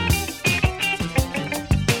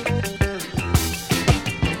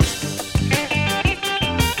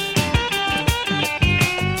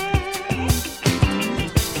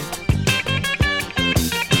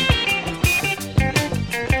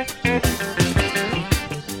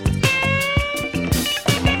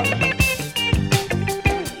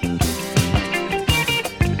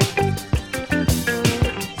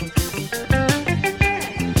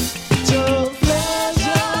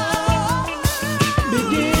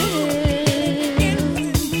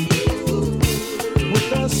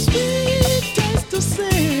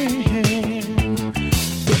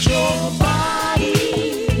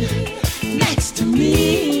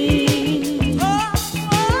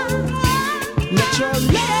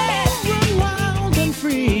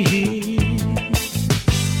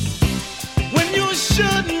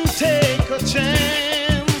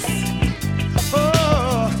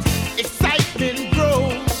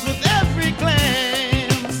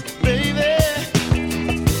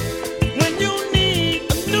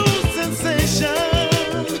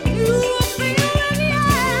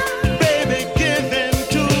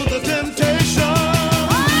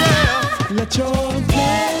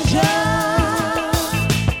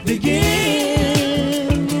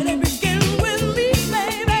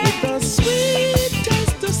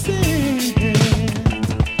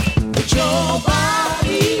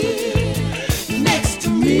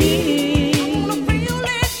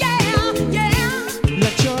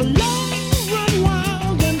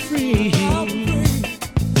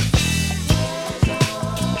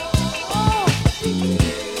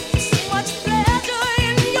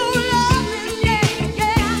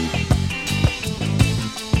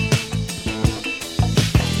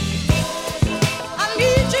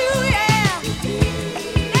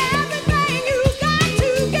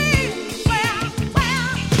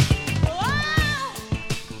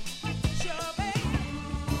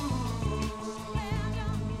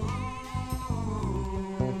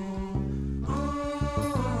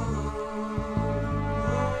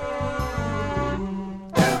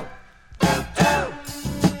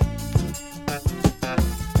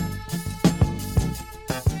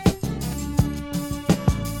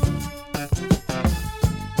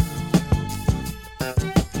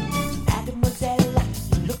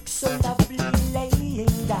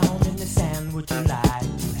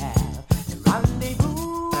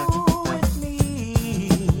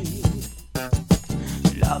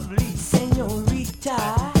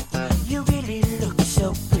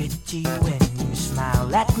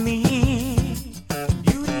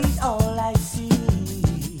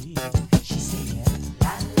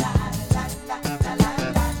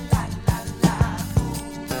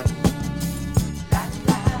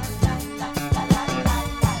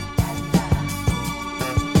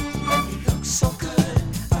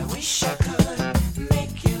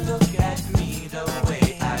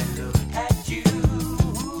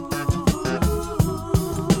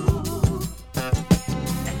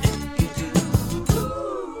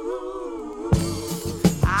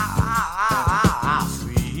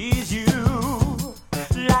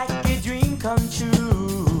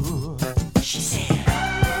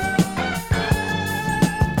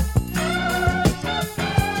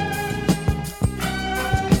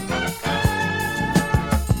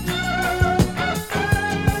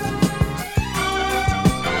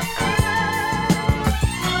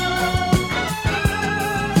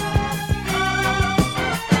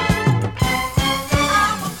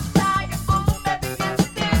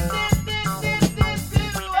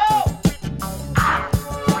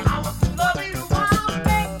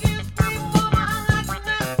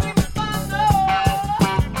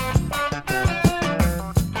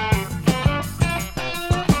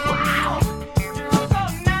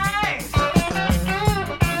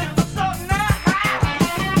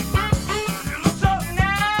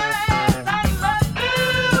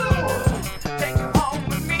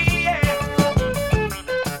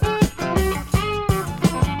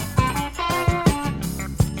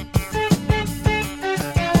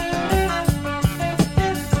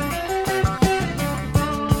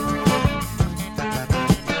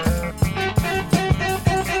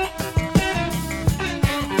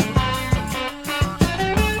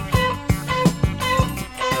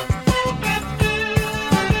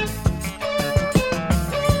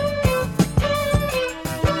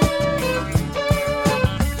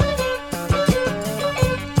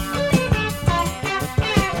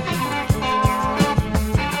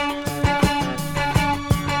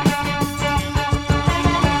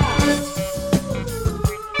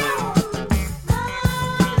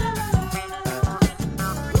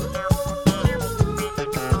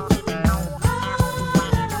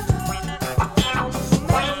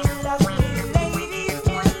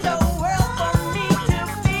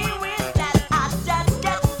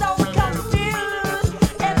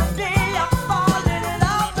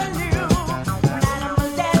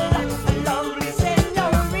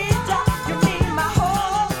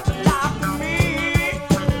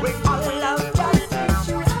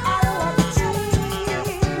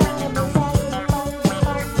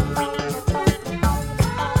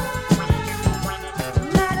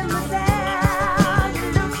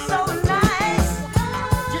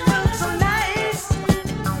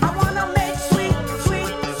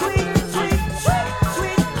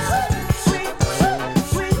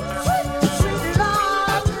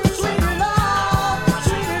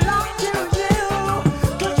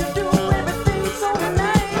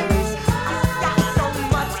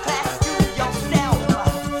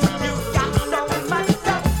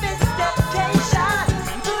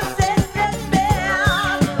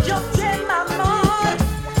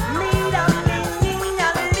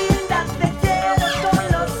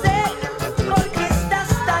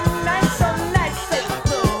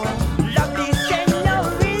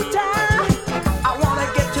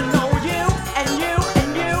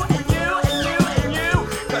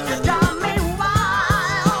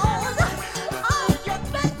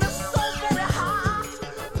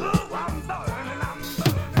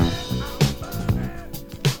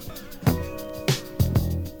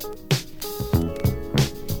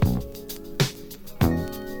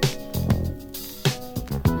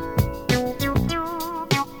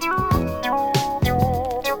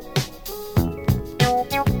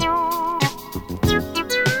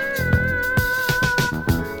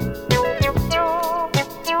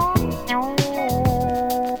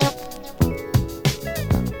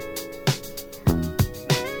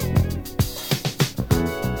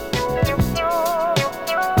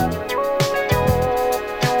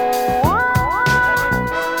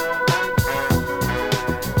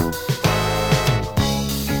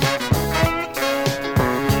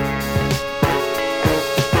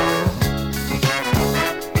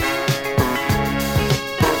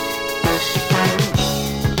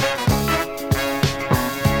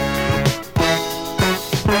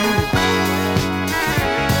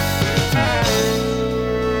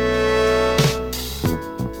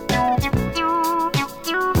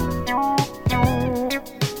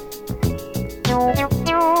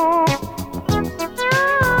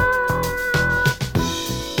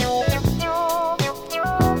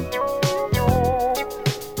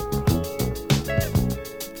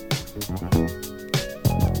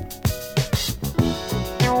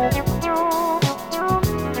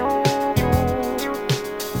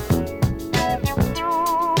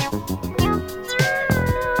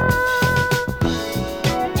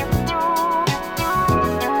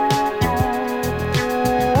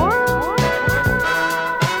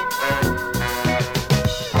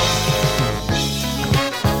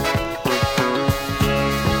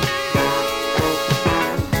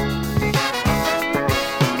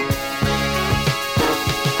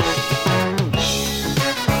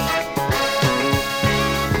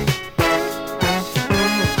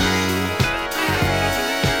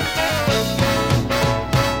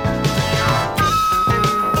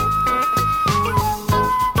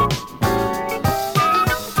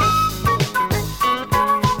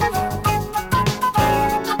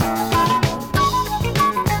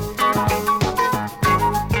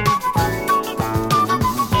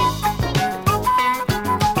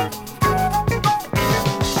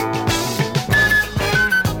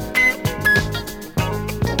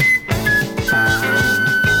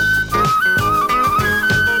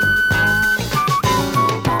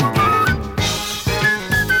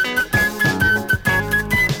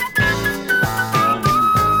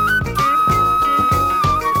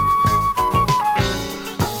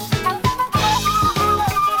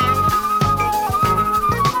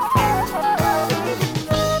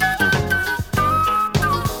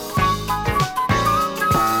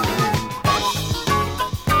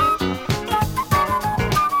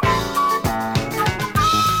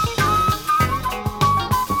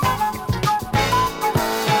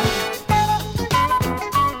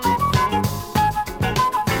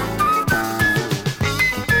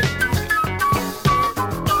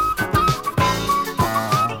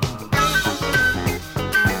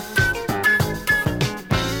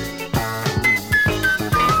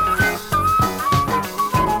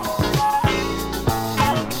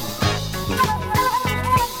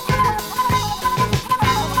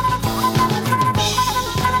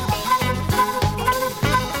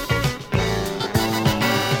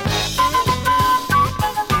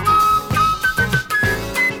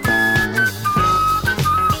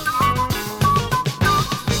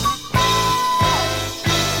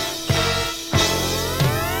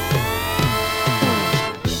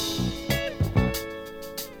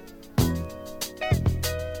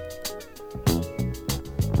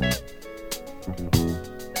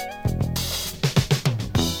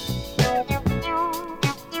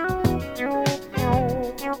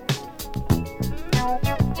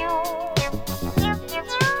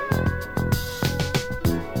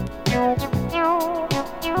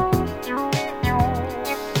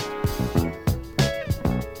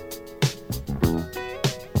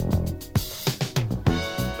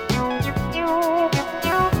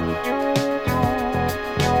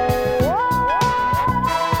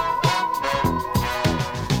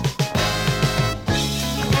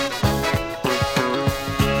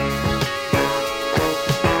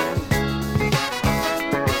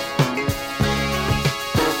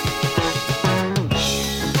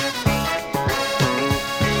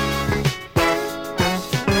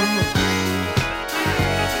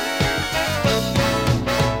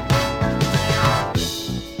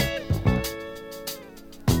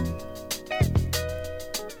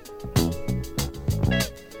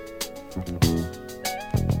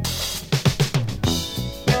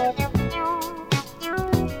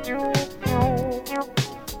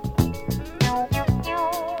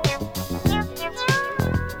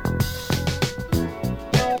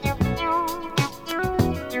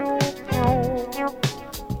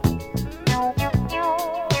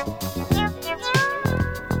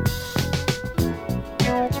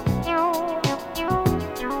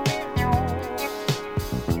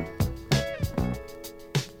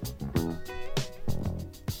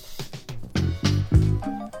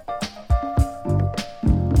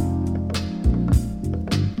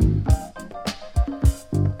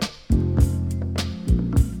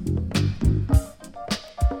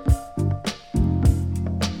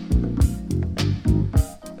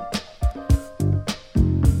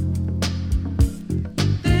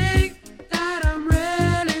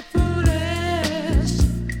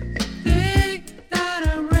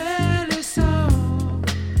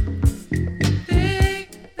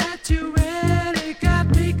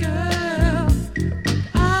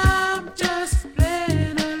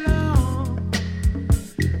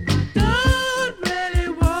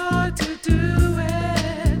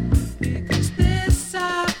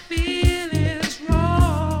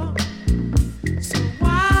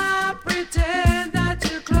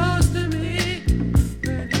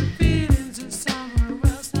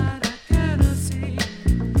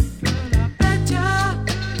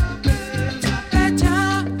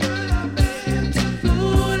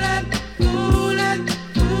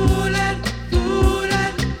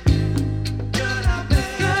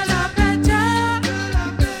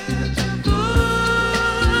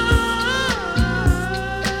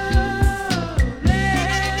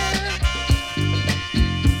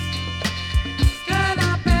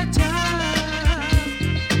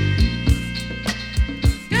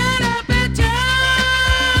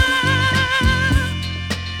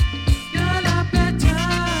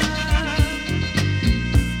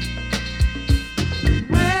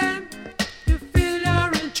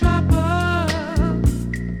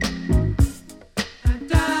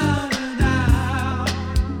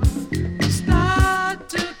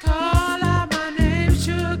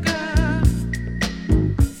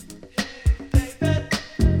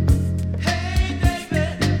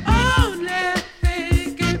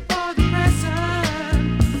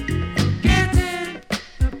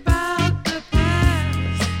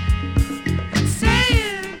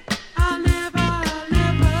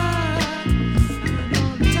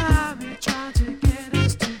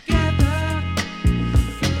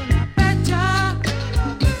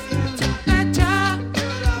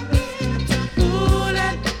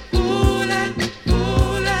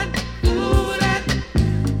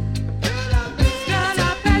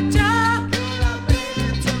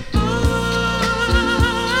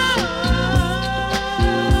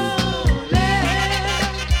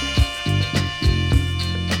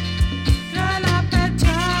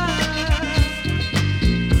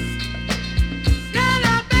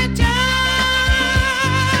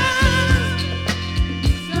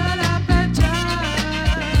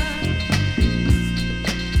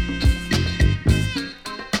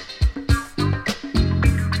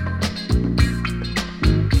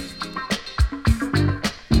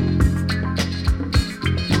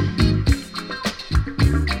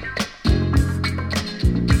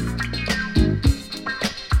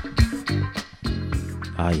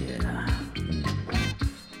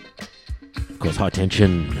 course, High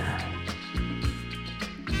Tension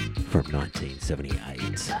from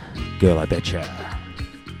 1978. Girl, I Betcha.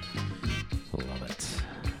 Love it.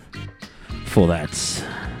 For that,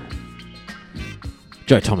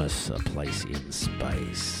 Joe Thomas, A Place in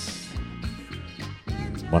Space.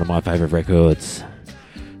 One of my favourite records,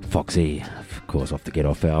 Foxy, of course, off the Get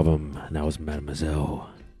Off album, and that was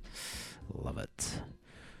Mademoiselle. Love it.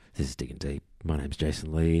 This is Digging Deep. My name's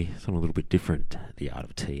Jason Lee. Something a little bit different. The Art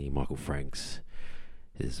of Tea, Michael Franks.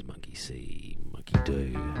 This is Monkey See, Monkey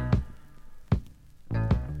Do.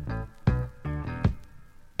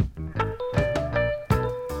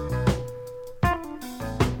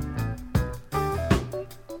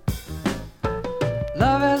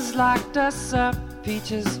 Love has locked us up,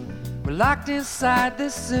 peaches. We're locked inside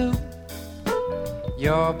this soup.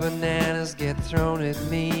 Your bananas get thrown at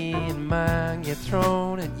me and mine get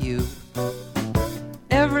thrown at you.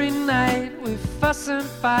 Every night we fuss and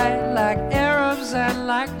fight like Arabs and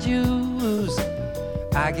like Jews.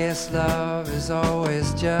 I guess love is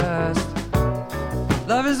always just.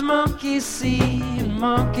 Love is monkey see and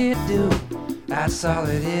monkey do. That's all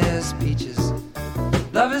it is, peaches.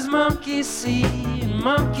 Love is monkey see and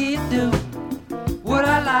monkey do. Would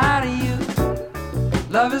I lie to you?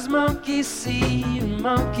 Love is monkey see and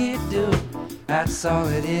monkey do. That's all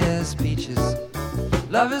it is, peaches.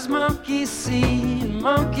 Love is monkey see and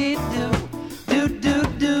monkey do. Do, do,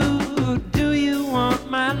 do. Do you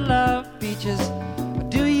want my love, peaches? Or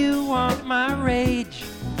do you want my rage?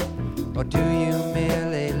 Or do you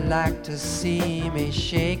merely like to see me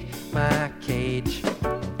shake my cage?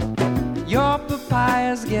 Your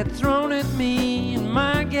papayas get thrown at me and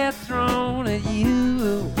mine get thrown at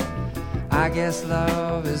you. I guess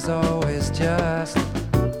love is always just.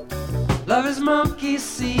 Love is monkey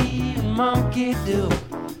see and monkey do.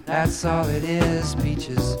 That's all it is,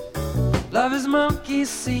 peaches. Love is monkey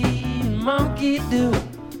see and monkey do.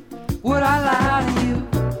 Would I lie to you?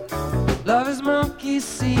 Love is monkey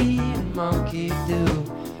see and monkey do.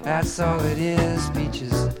 That's all it is,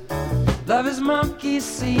 peaches. Love is monkey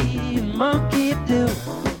see and monkey do.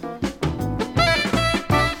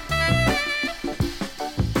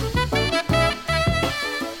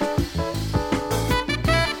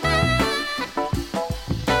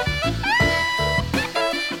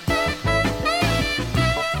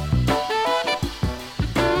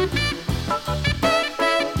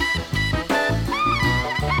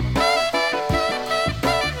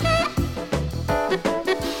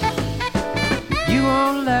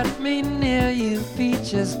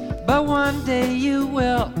 But one day you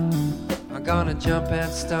will. I'm gonna jump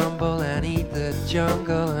and stumble and eat the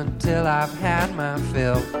jungle until I've had my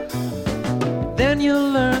fill. Then you'll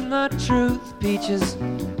learn the truth, peaches.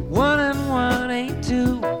 1 and 1 ain't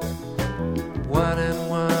 2. 1 and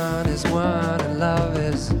 1 is 1 and love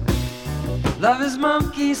is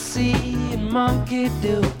monkey see and monkey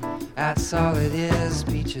do. That's all it is,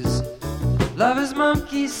 peaches. Love is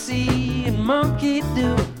monkey see and monkey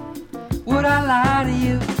do. Would I lie to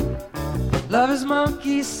you? Love is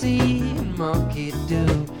monkey see and monkey do.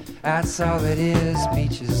 That's all it is,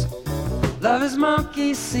 peaches. Love is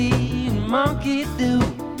monkey see and monkey do.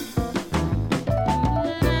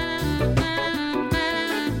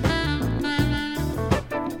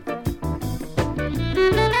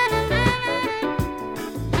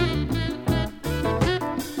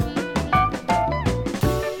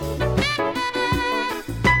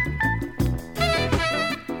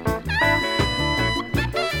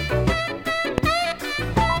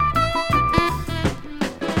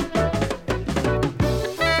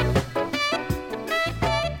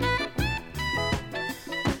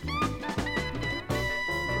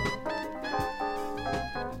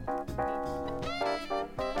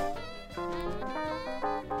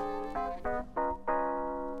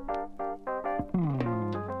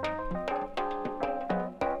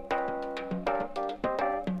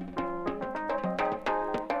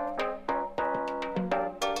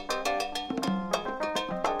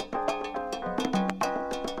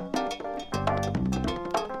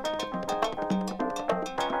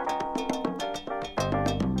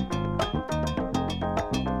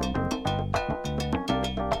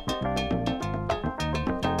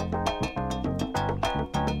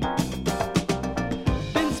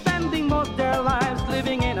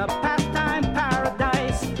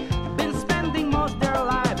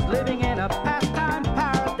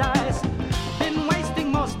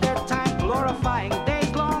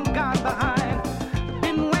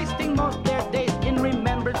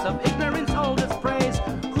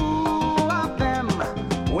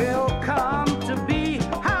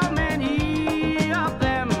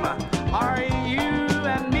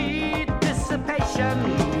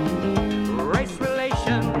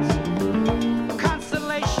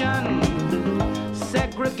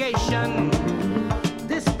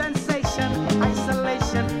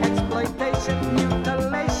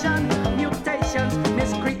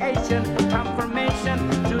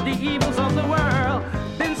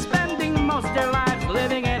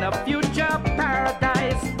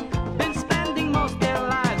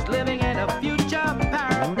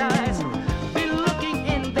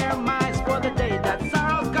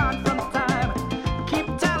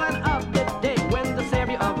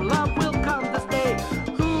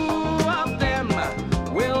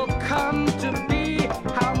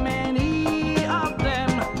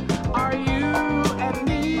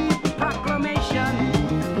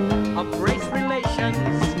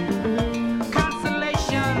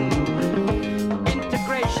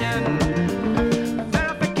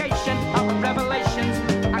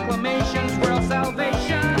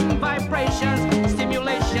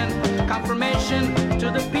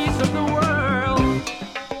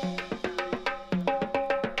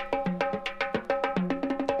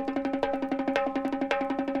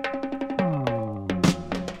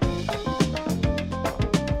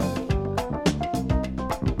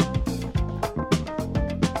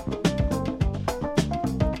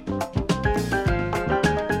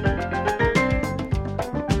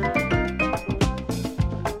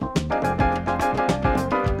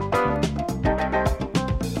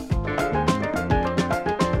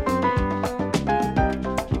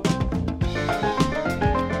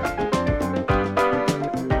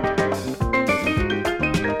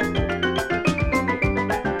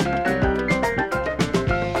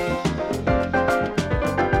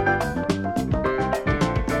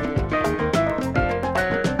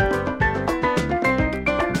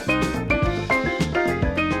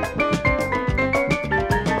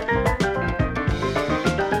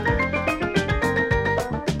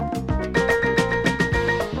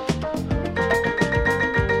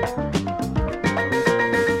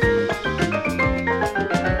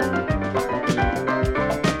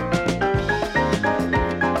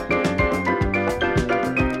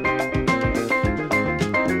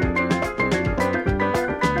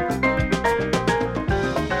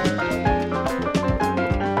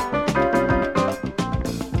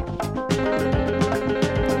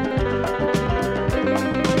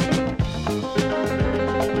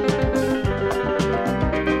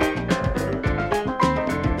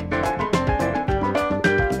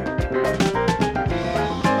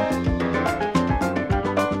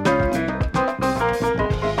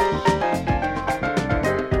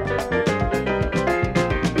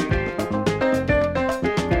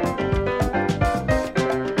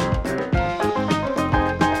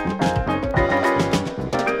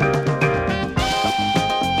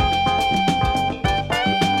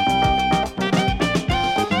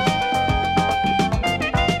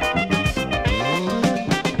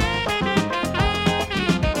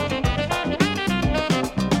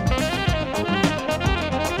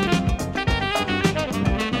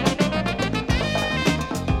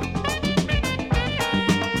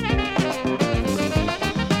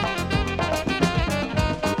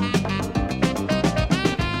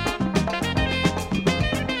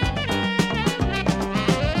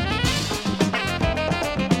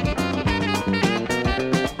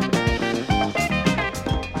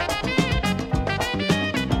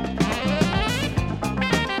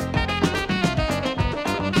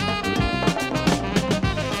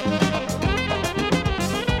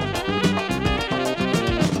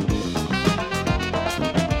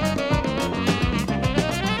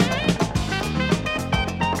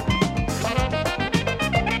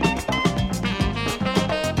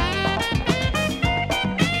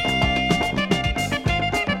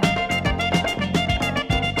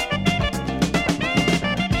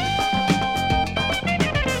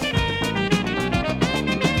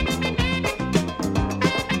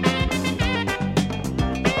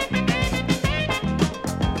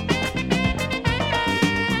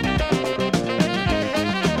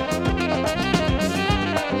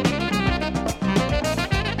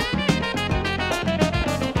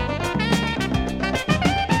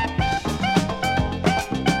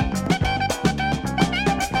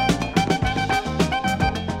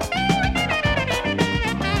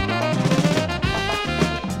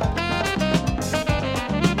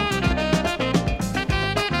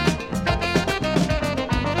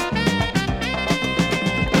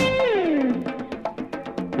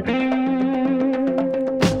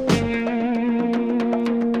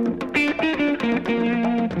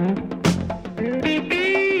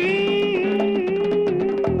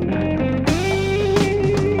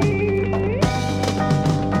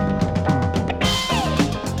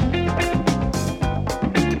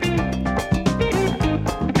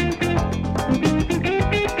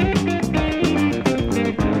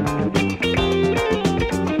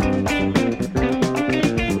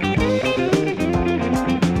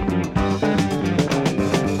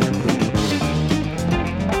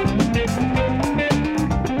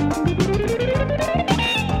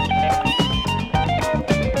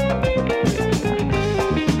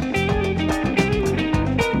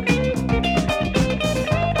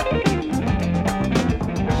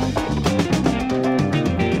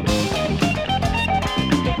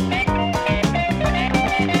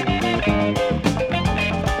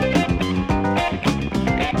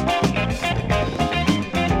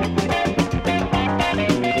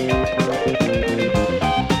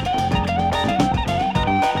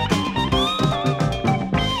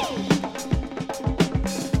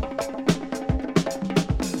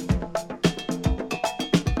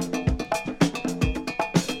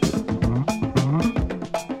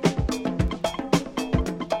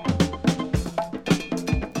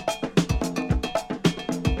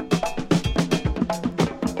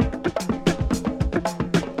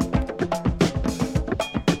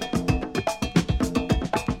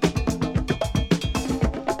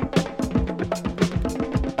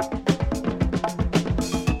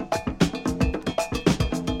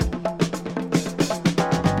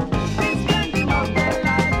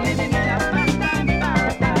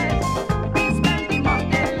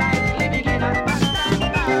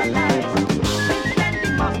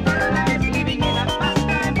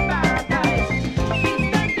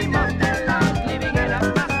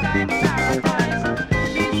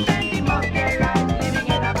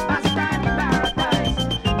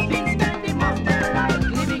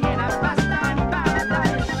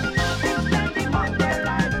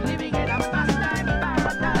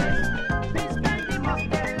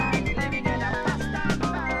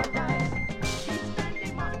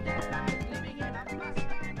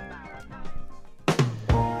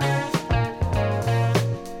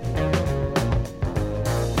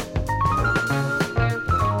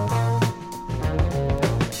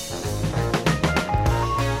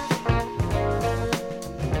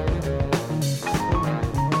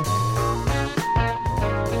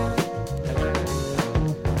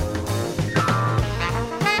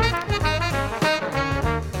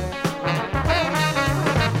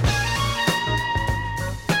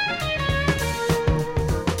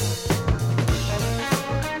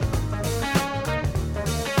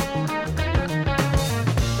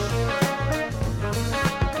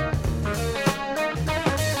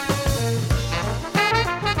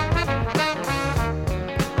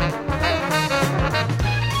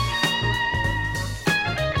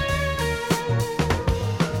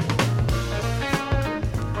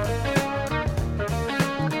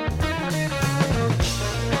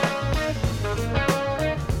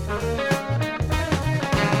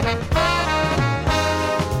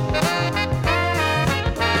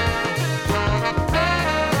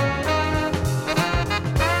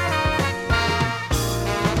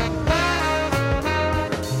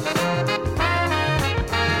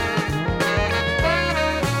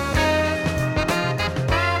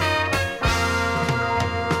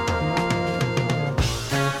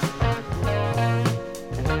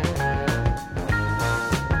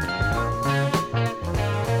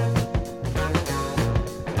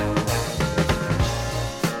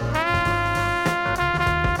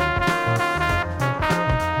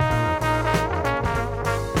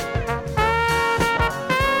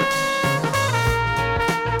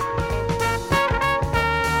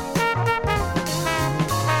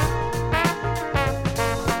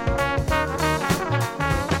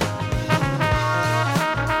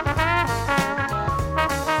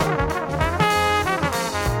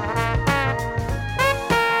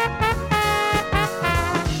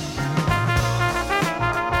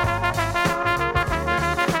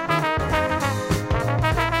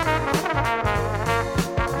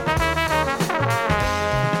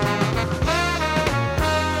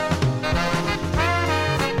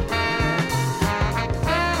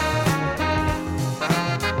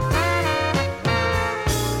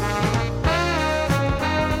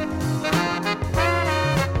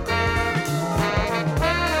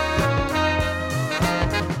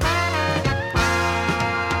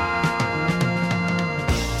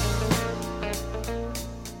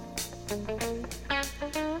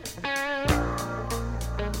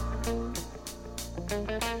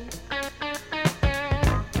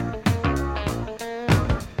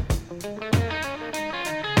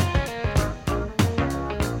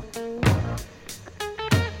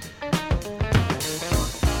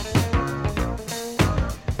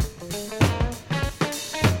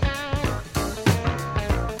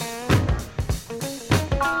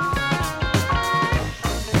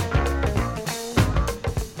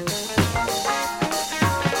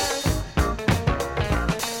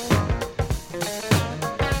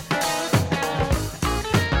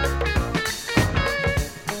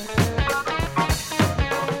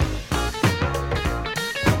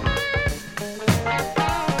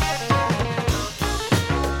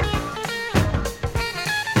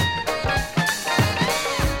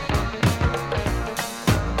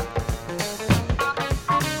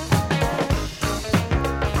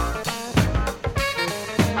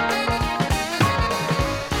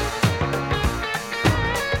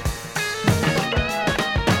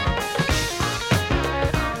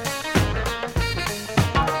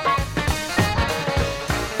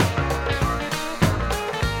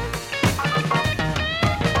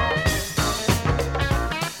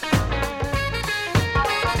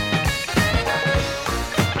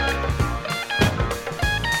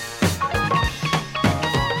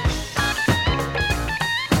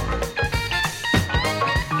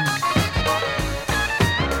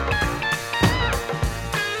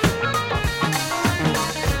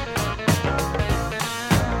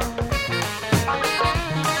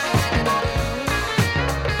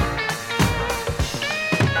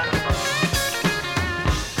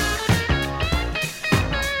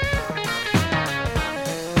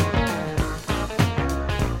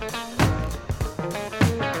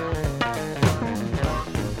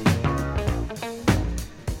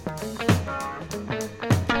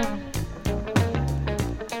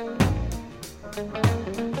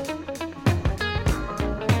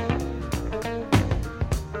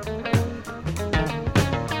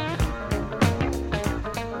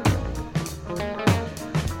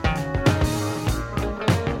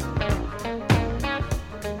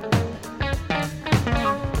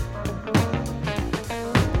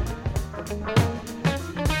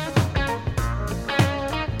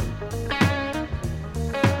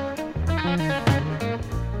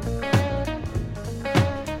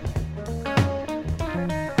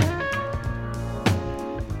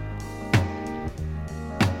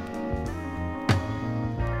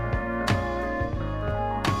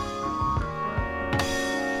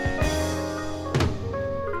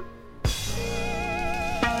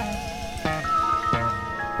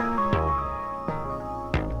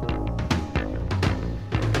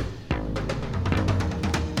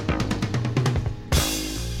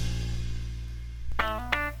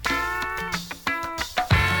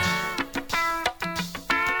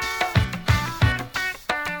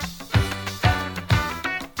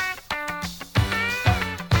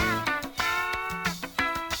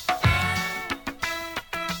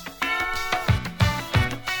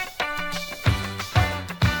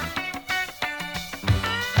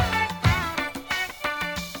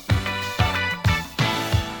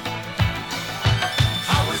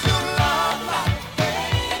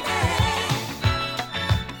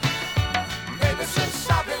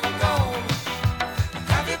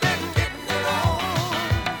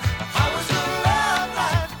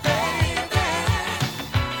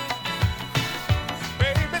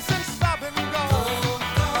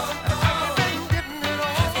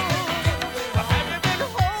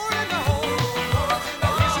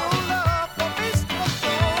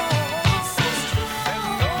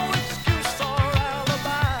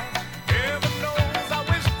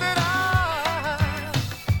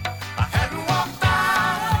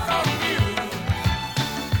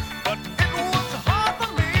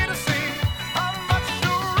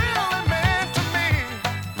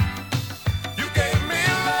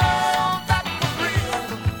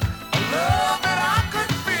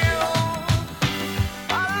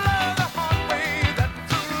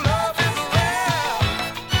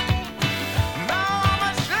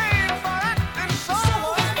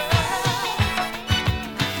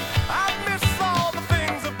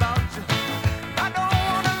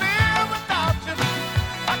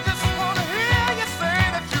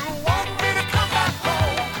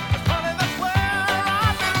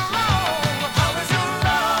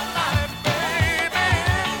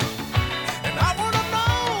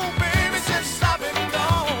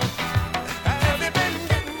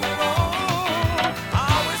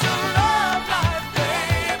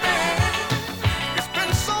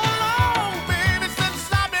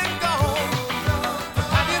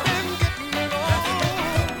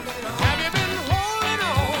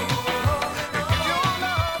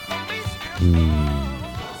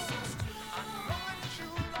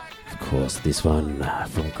 Of course, this one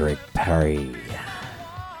from Greg Parry.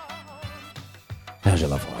 How's your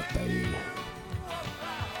love life, baby?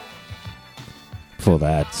 Before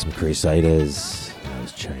that, some Crusaders. That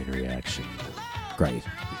was Chain Reaction. Great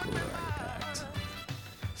act.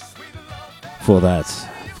 Before that,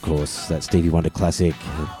 of course, that Stevie Wonder classic.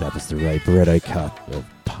 That was the Ray Barretto cut of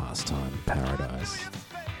Pastime Paradise.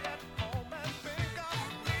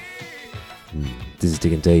 This is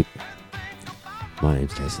Digging Deep. My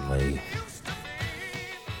name's Jason Lee.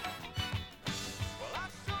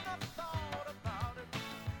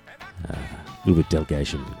 A little bit of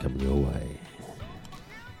delegation coming your way.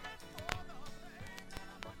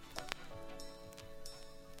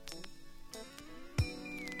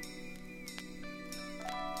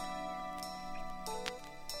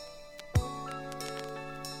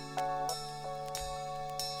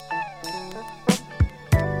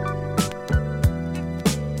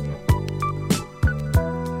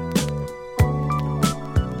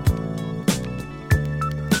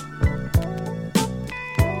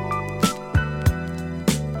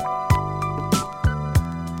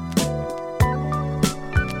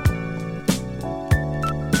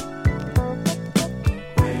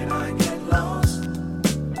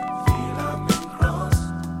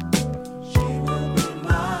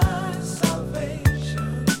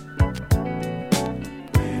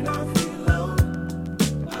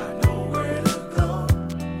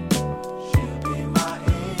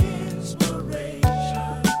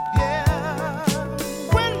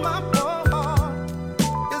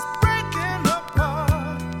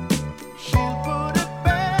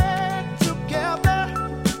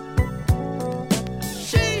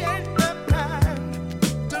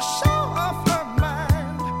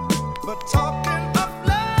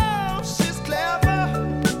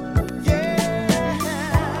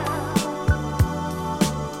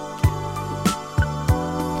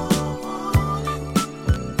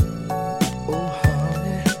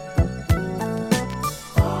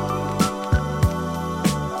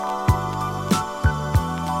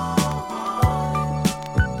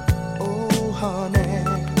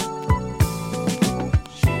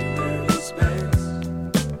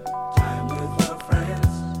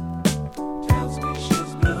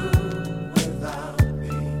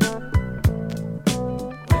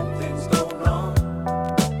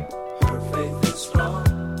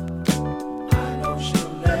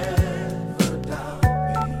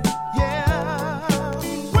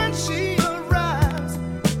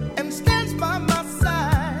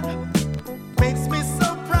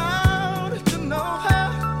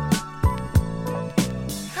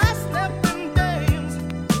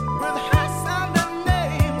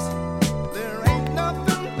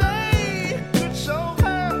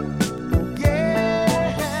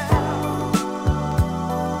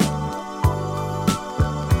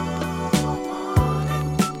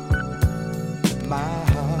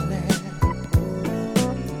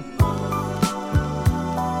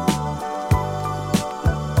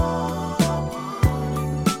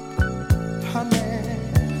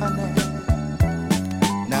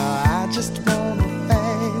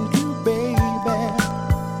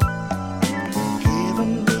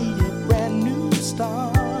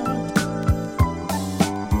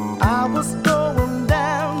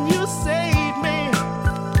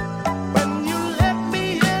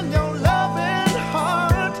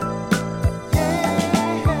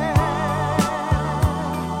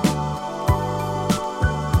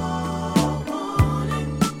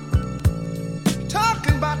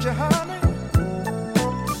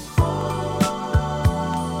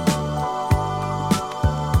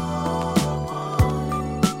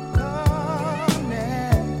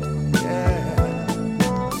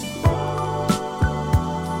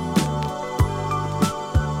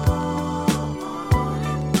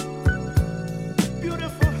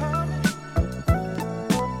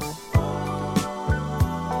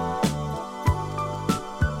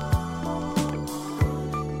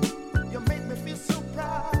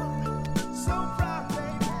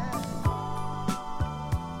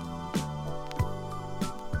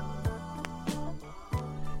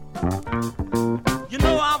 You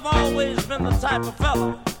know I've always been the type of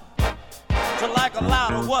fella to like a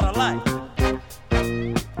lot of what I like.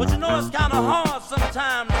 But you know it's kind of hard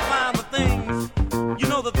sometimes to find the things, you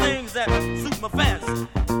know, the things that suit my fancy.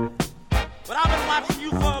 But I've been watching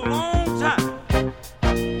you for a long time,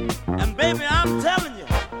 and baby, I'm telling you,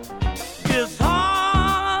 it's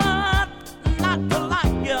hard not to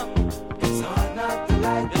like you. It's hard not to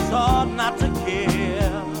like you. It's hard not to care.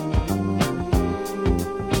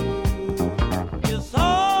 It's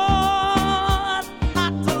hard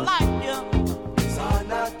not to like you.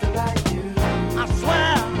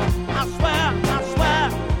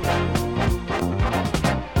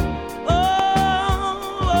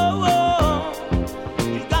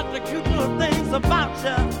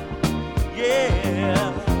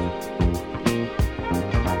 yeah.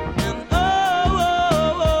 And oh,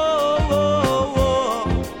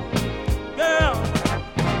 girl,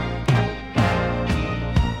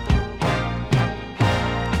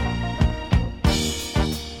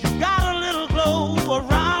 you got a little glow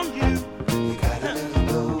around you. You got a little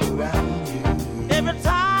glow around you. Every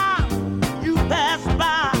time you pass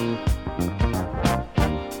by.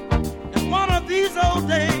 And one of these old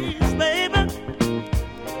days, baby,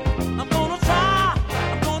 I'm gonna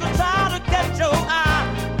try to catch your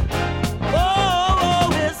eye.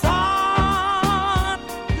 Oh, it's hard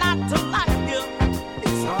not to like you.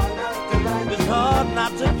 It's hard not to like It's hard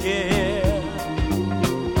not to care.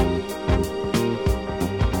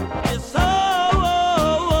 It's so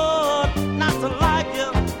hard not to like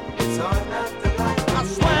you. It's hard not to like I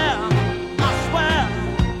swear.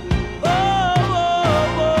 Oh,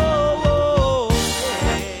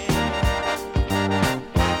 yeah.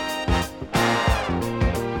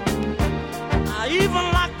 I even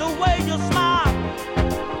like the way you smile.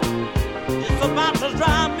 It's about to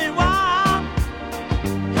drive me wild.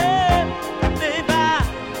 Hey,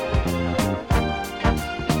 baby.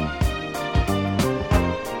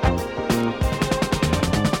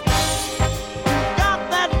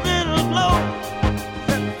 Got that little glow.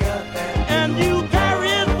 And you carry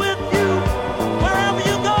it with you wherever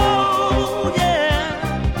you go,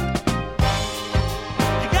 yeah.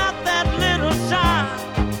 You got that little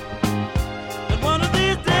shine. And one of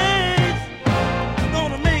these days, I'm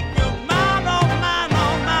gonna make you mine, oh mine,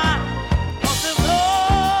 oh mine. 'Cause it's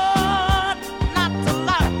hard not to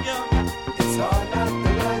like you. It's hard not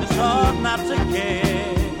to like It's hard not to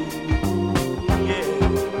care,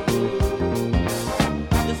 yeah.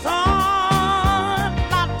 It's hard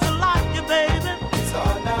not to like you, baby. It's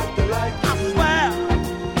hard not to like I swear.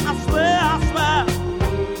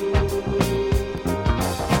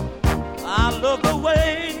 I love the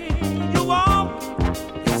way you walk.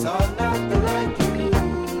 It's hard not to like you.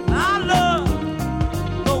 I love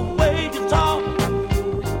the way you talk.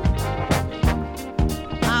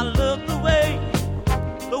 I love the way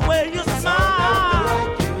you It's hard not to smile.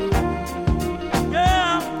 like you.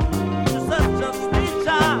 Girl, you're such a sweet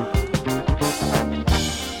child.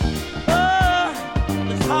 Oh,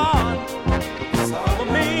 it's hard It's hard for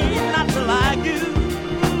me not to like you.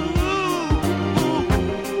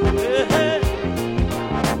 Yeah.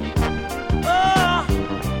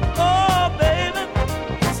 Oh, baby,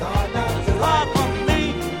 It's hard not to it's hard like for me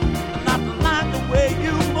not to like the way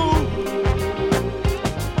you move.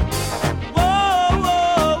 Whoa.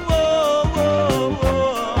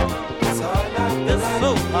 It's hard not to It's like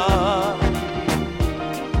so hard.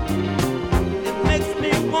 It makes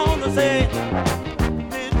me wanna say. It's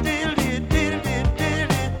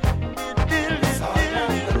hard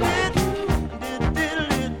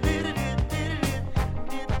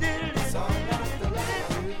not to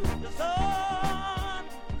like you. It's hard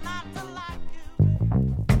not to like you.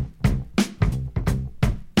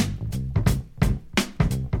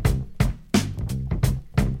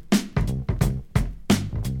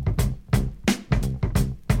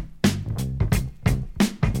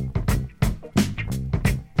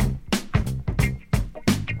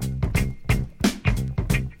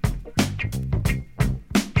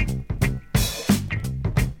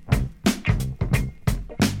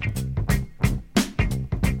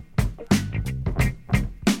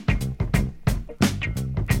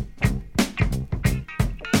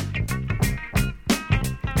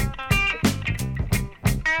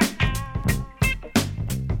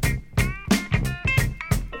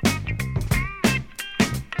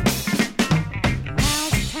 Now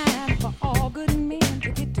it's time for all good men to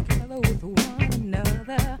get together with one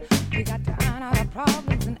another. We got to iron out our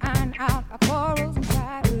problems and iron out our quarrels and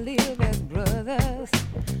try to live as brothers.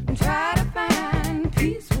 And try to find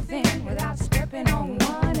peace within without stepping on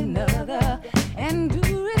one another. And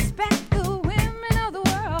do respect the women of the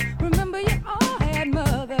world. Remember you all had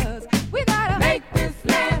mothers. We gotta make this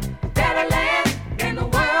land better land than the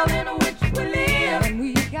world in which we live. And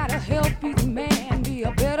we gotta help each man be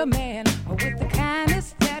a better man with the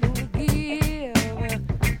kindness that we give.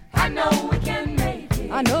 I know we can make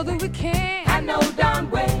it. I know that we can. I know darn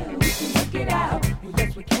well we can work it out.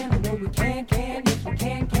 Yes we can. I know we can. Yes we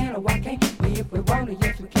can. Oh why can't we if we want to?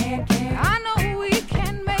 Yes we can. I know we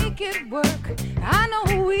can make it work. I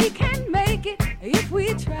know we can make it if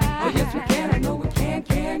we try. Oh yes we can. I know we can.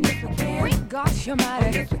 Yes we can. Great gosh almighty.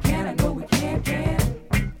 Oh yes we can. I know we can.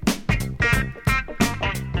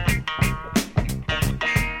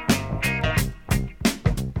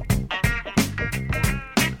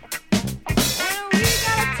 And we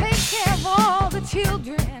gotta take care of all the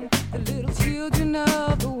children, the little children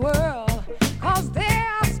of the world.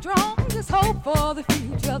 for the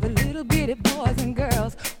future, the little bitty boys and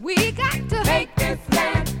girls. We got to make this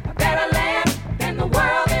land a better land than the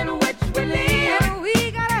world in which we live.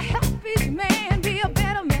 We gotta help each man be a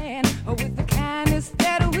better man with the kindness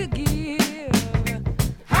that we give.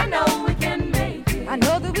 I know we can make it. I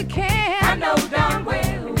know that we can. I know darn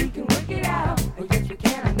well we can work it out. Yes we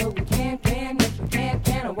can. I know we can. Yes we can.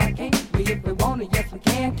 Oh, why can't we if we want it? Yes we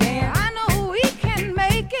can. I know we can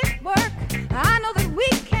make it work. I know that we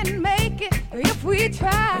can make it if we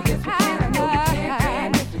try. Yes we can. I know we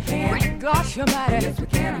can. Yes we can. Gosh almighty. Yes we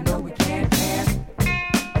can. I know we can.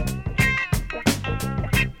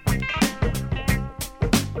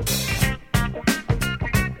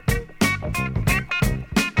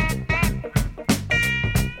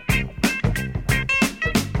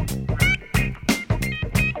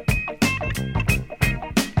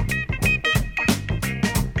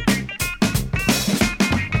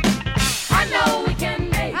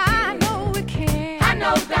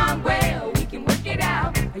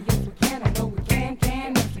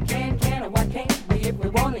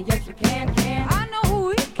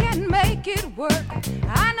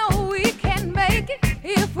 I know we can make it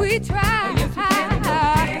if we try.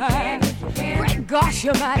 Great gosh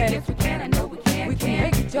almighty. Yes we can, I know we can. We can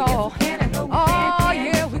make it, y'all. Oh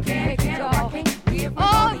yeah, we can make it, y'all.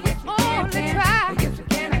 Oh, only try.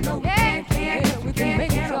 Yeah, we can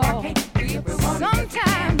make it, y'all.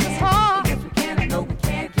 Sometimes it's hard.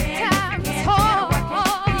 Sometimes it's hard.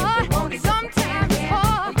 Sometimes it's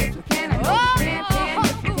hard.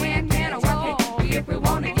 If we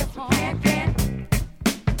want it, yes we can.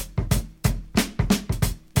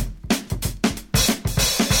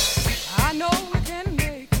 I know we can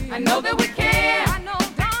make it. I know that we can. I know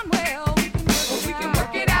darn well we can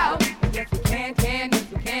work it out. Yes we can. Yes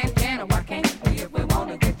we can. Oh, why can't we if we want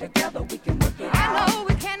to get together? We can work it out. I know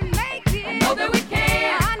we can make it. I know that we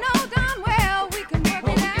can. I know darn well we can work it out.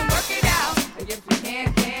 We can work it out. Yes we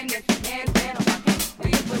can. Yes we can. Oh, why can't we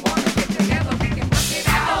if we want to get together? We can work it out. I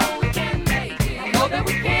know we can make it. I know that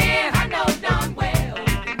we can. I know darn well we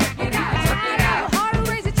can work it out. Work it out. Hard to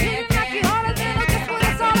raise a chicken, like you hard to little. That's what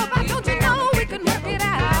it's all about. Don't you know we can work it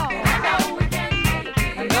out? I know we can make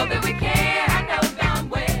it. I know that we can. I know darn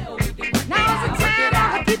well we can work it out. Now is the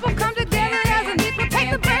time when people come together as an equal.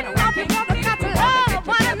 Take the burden off each other. Got to love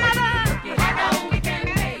one another. I know we can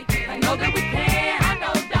make it. I know that we can. I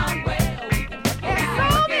know darn well we can work it out. There's so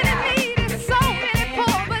many needy, so many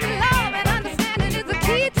poor, but love and understanding is the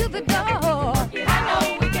key to the door. I know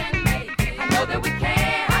we can make it. I know that we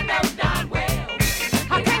can. I know darn well.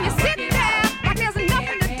 How can you sit there like there's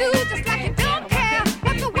nothing to do, just like you don't care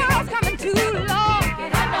what the world's coming to, Lord?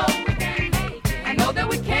 I know we can make it. I know that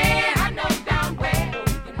we can. I know darn well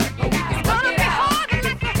we can work it out. It's gonna be hard to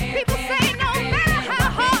let the people say no matter how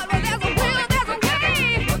hard. Well, there's a will, there's a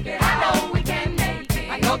way. I know we can make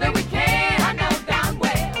it. I know that we can. I know darn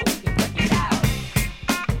well we can work it out.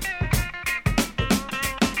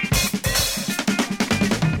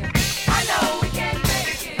 I know we can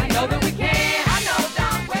make it. I know that we can. I know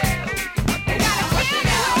darn well we can work it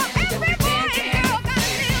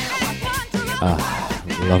out.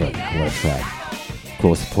 Love it. What a track. Of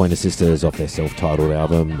course, the Pointer Sisters off their self-titled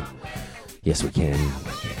album, Yes We Can.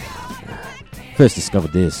 First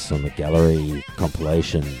discovered this on the Gallery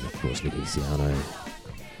compilation. Of course, Nicky Siano.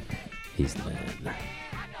 He's the man.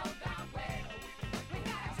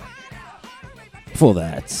 Before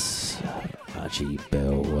that, Archie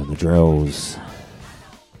Bell and the Drells.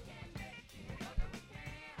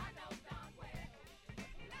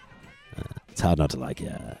 It's hard not to like,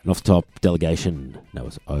 yeah. And off the top, Delegation. That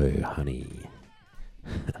was Oh Honey.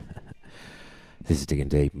 This is Digging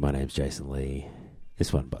Deep. My name's Jason Lee.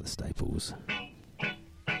 This one by the Staples.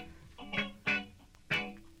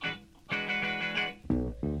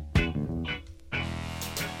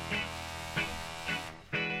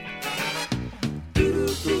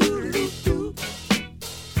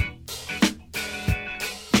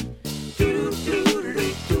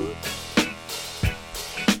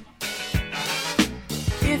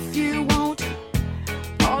 If you want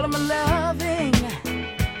all of my loving,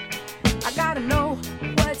 I gotta know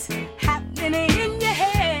what's happening in your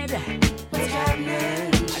head. What's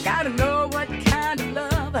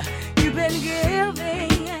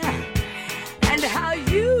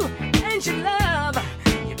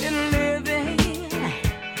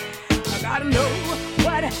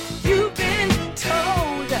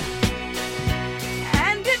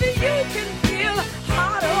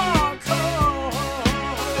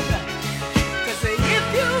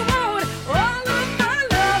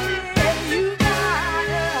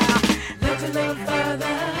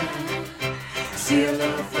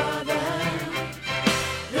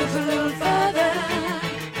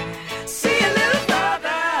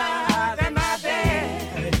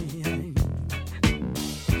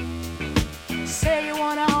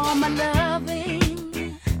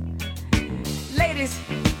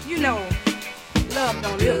You know, love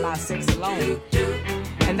don't live by sex alone.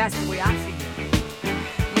 And that's the way I feel.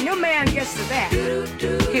 When your man gets to that,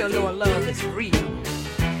 he'll know love is real.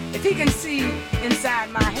 If he can see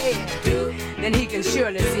inside my head, then he can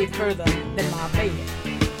surely see further than my bed.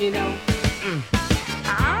 You know?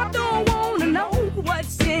 I don't wanna know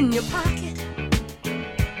what's in your pocket.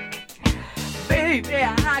 Baby,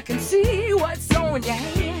 I can see what's on your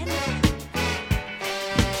hand.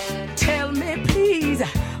 Tell me, please,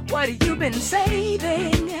 what have you been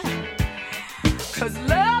saving? 'Cause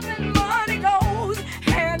love and money goes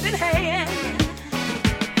hand in hand.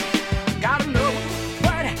 Gotta know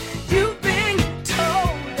what you've been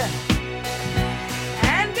told.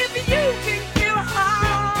 And if you can give a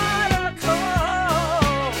heart a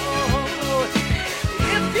cold,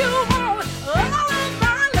 if you want all of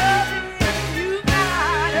my love, you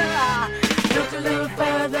gotta look a little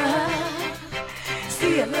further,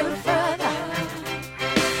 see a little further,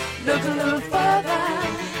 look a little further,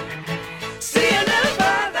 see a little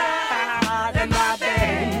further than my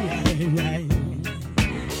bed.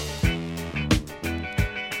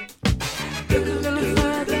 Look a little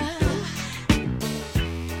further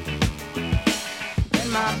than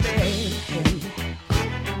my bed.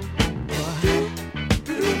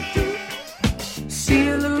 See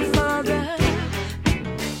a little further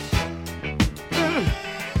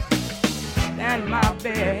than my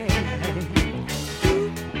bed.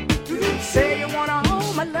 Say you wanna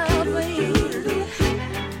hold my loving.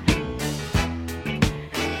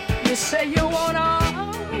 You say you wanna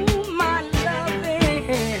hold my loving.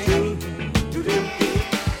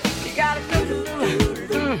 You gotta look a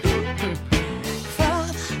little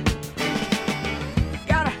further.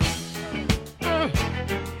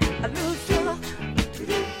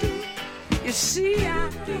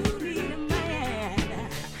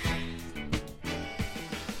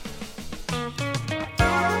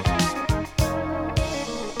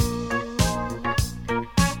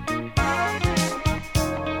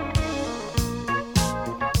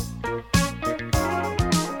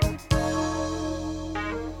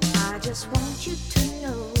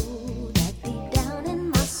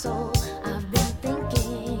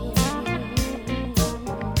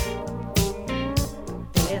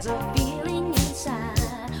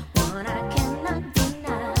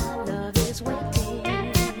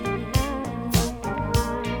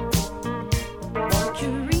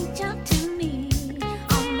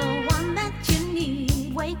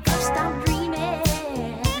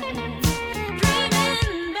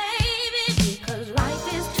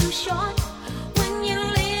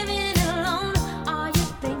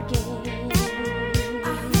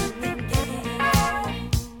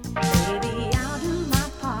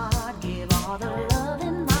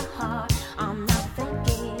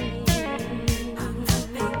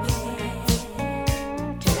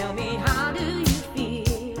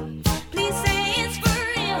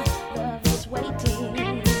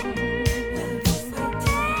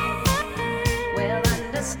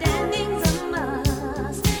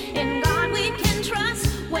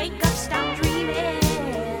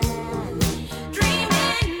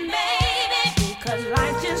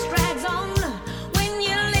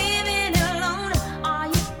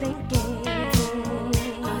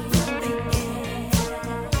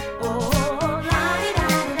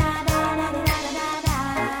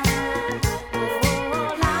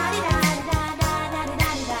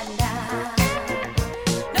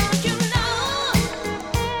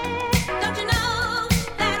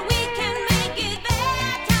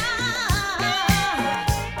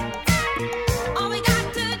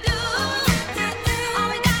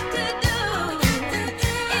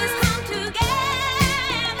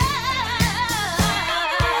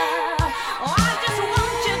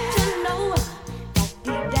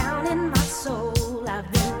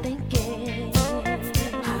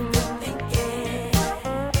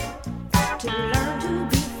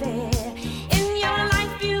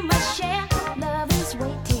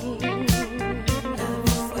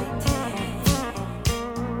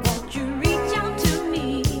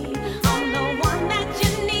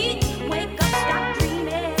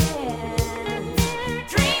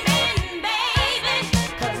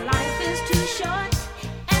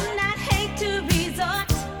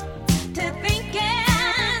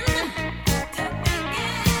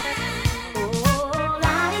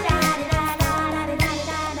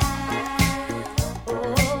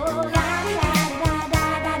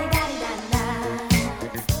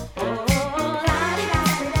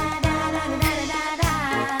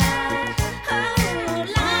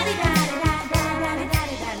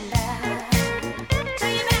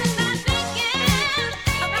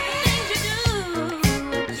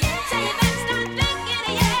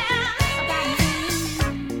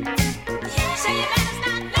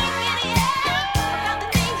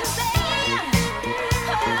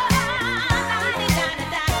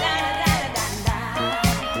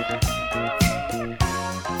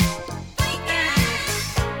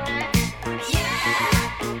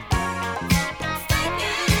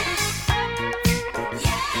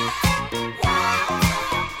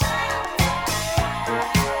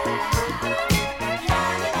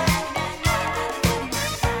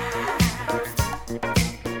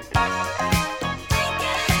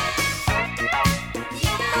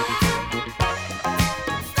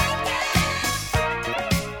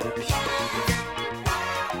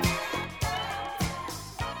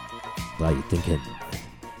 you thinking?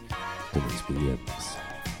 Dennis Williams.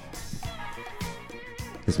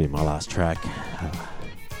 This will be my last track.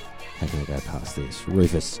 How can I go past this?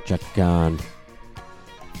 Rufus, Chaka Khan.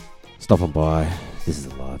 Stop on by. This is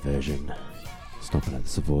a live version. Stomping at the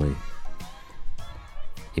Savoy.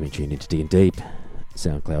 You've been tuned into Digging Deep.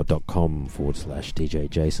 SoundCloud.com/DJ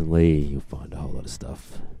Jason Lee. You'll find a whole lot of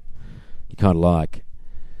stuff you kind of like.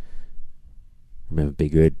 Remember, be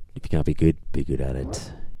good. If you can't be good at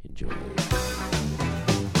it. Enjoy.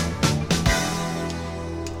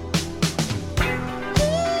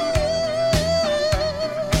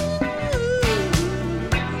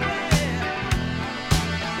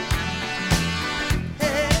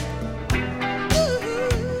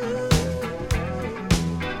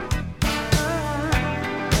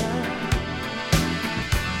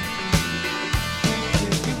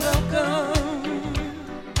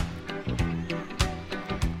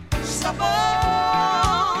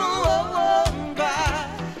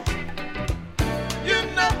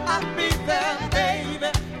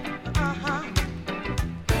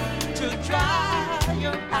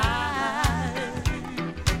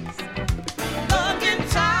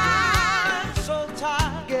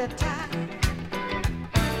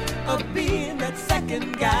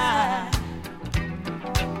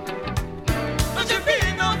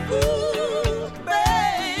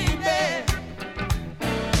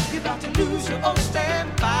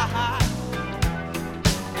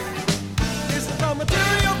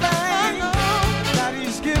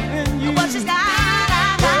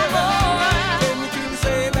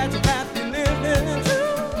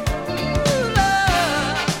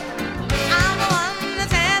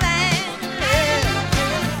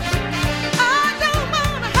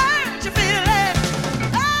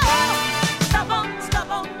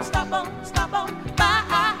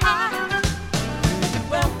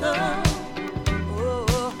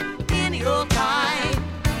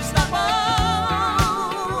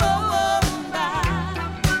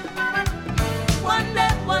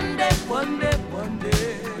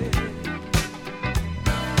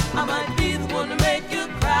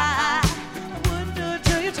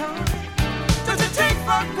 Does it take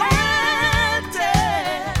for granted?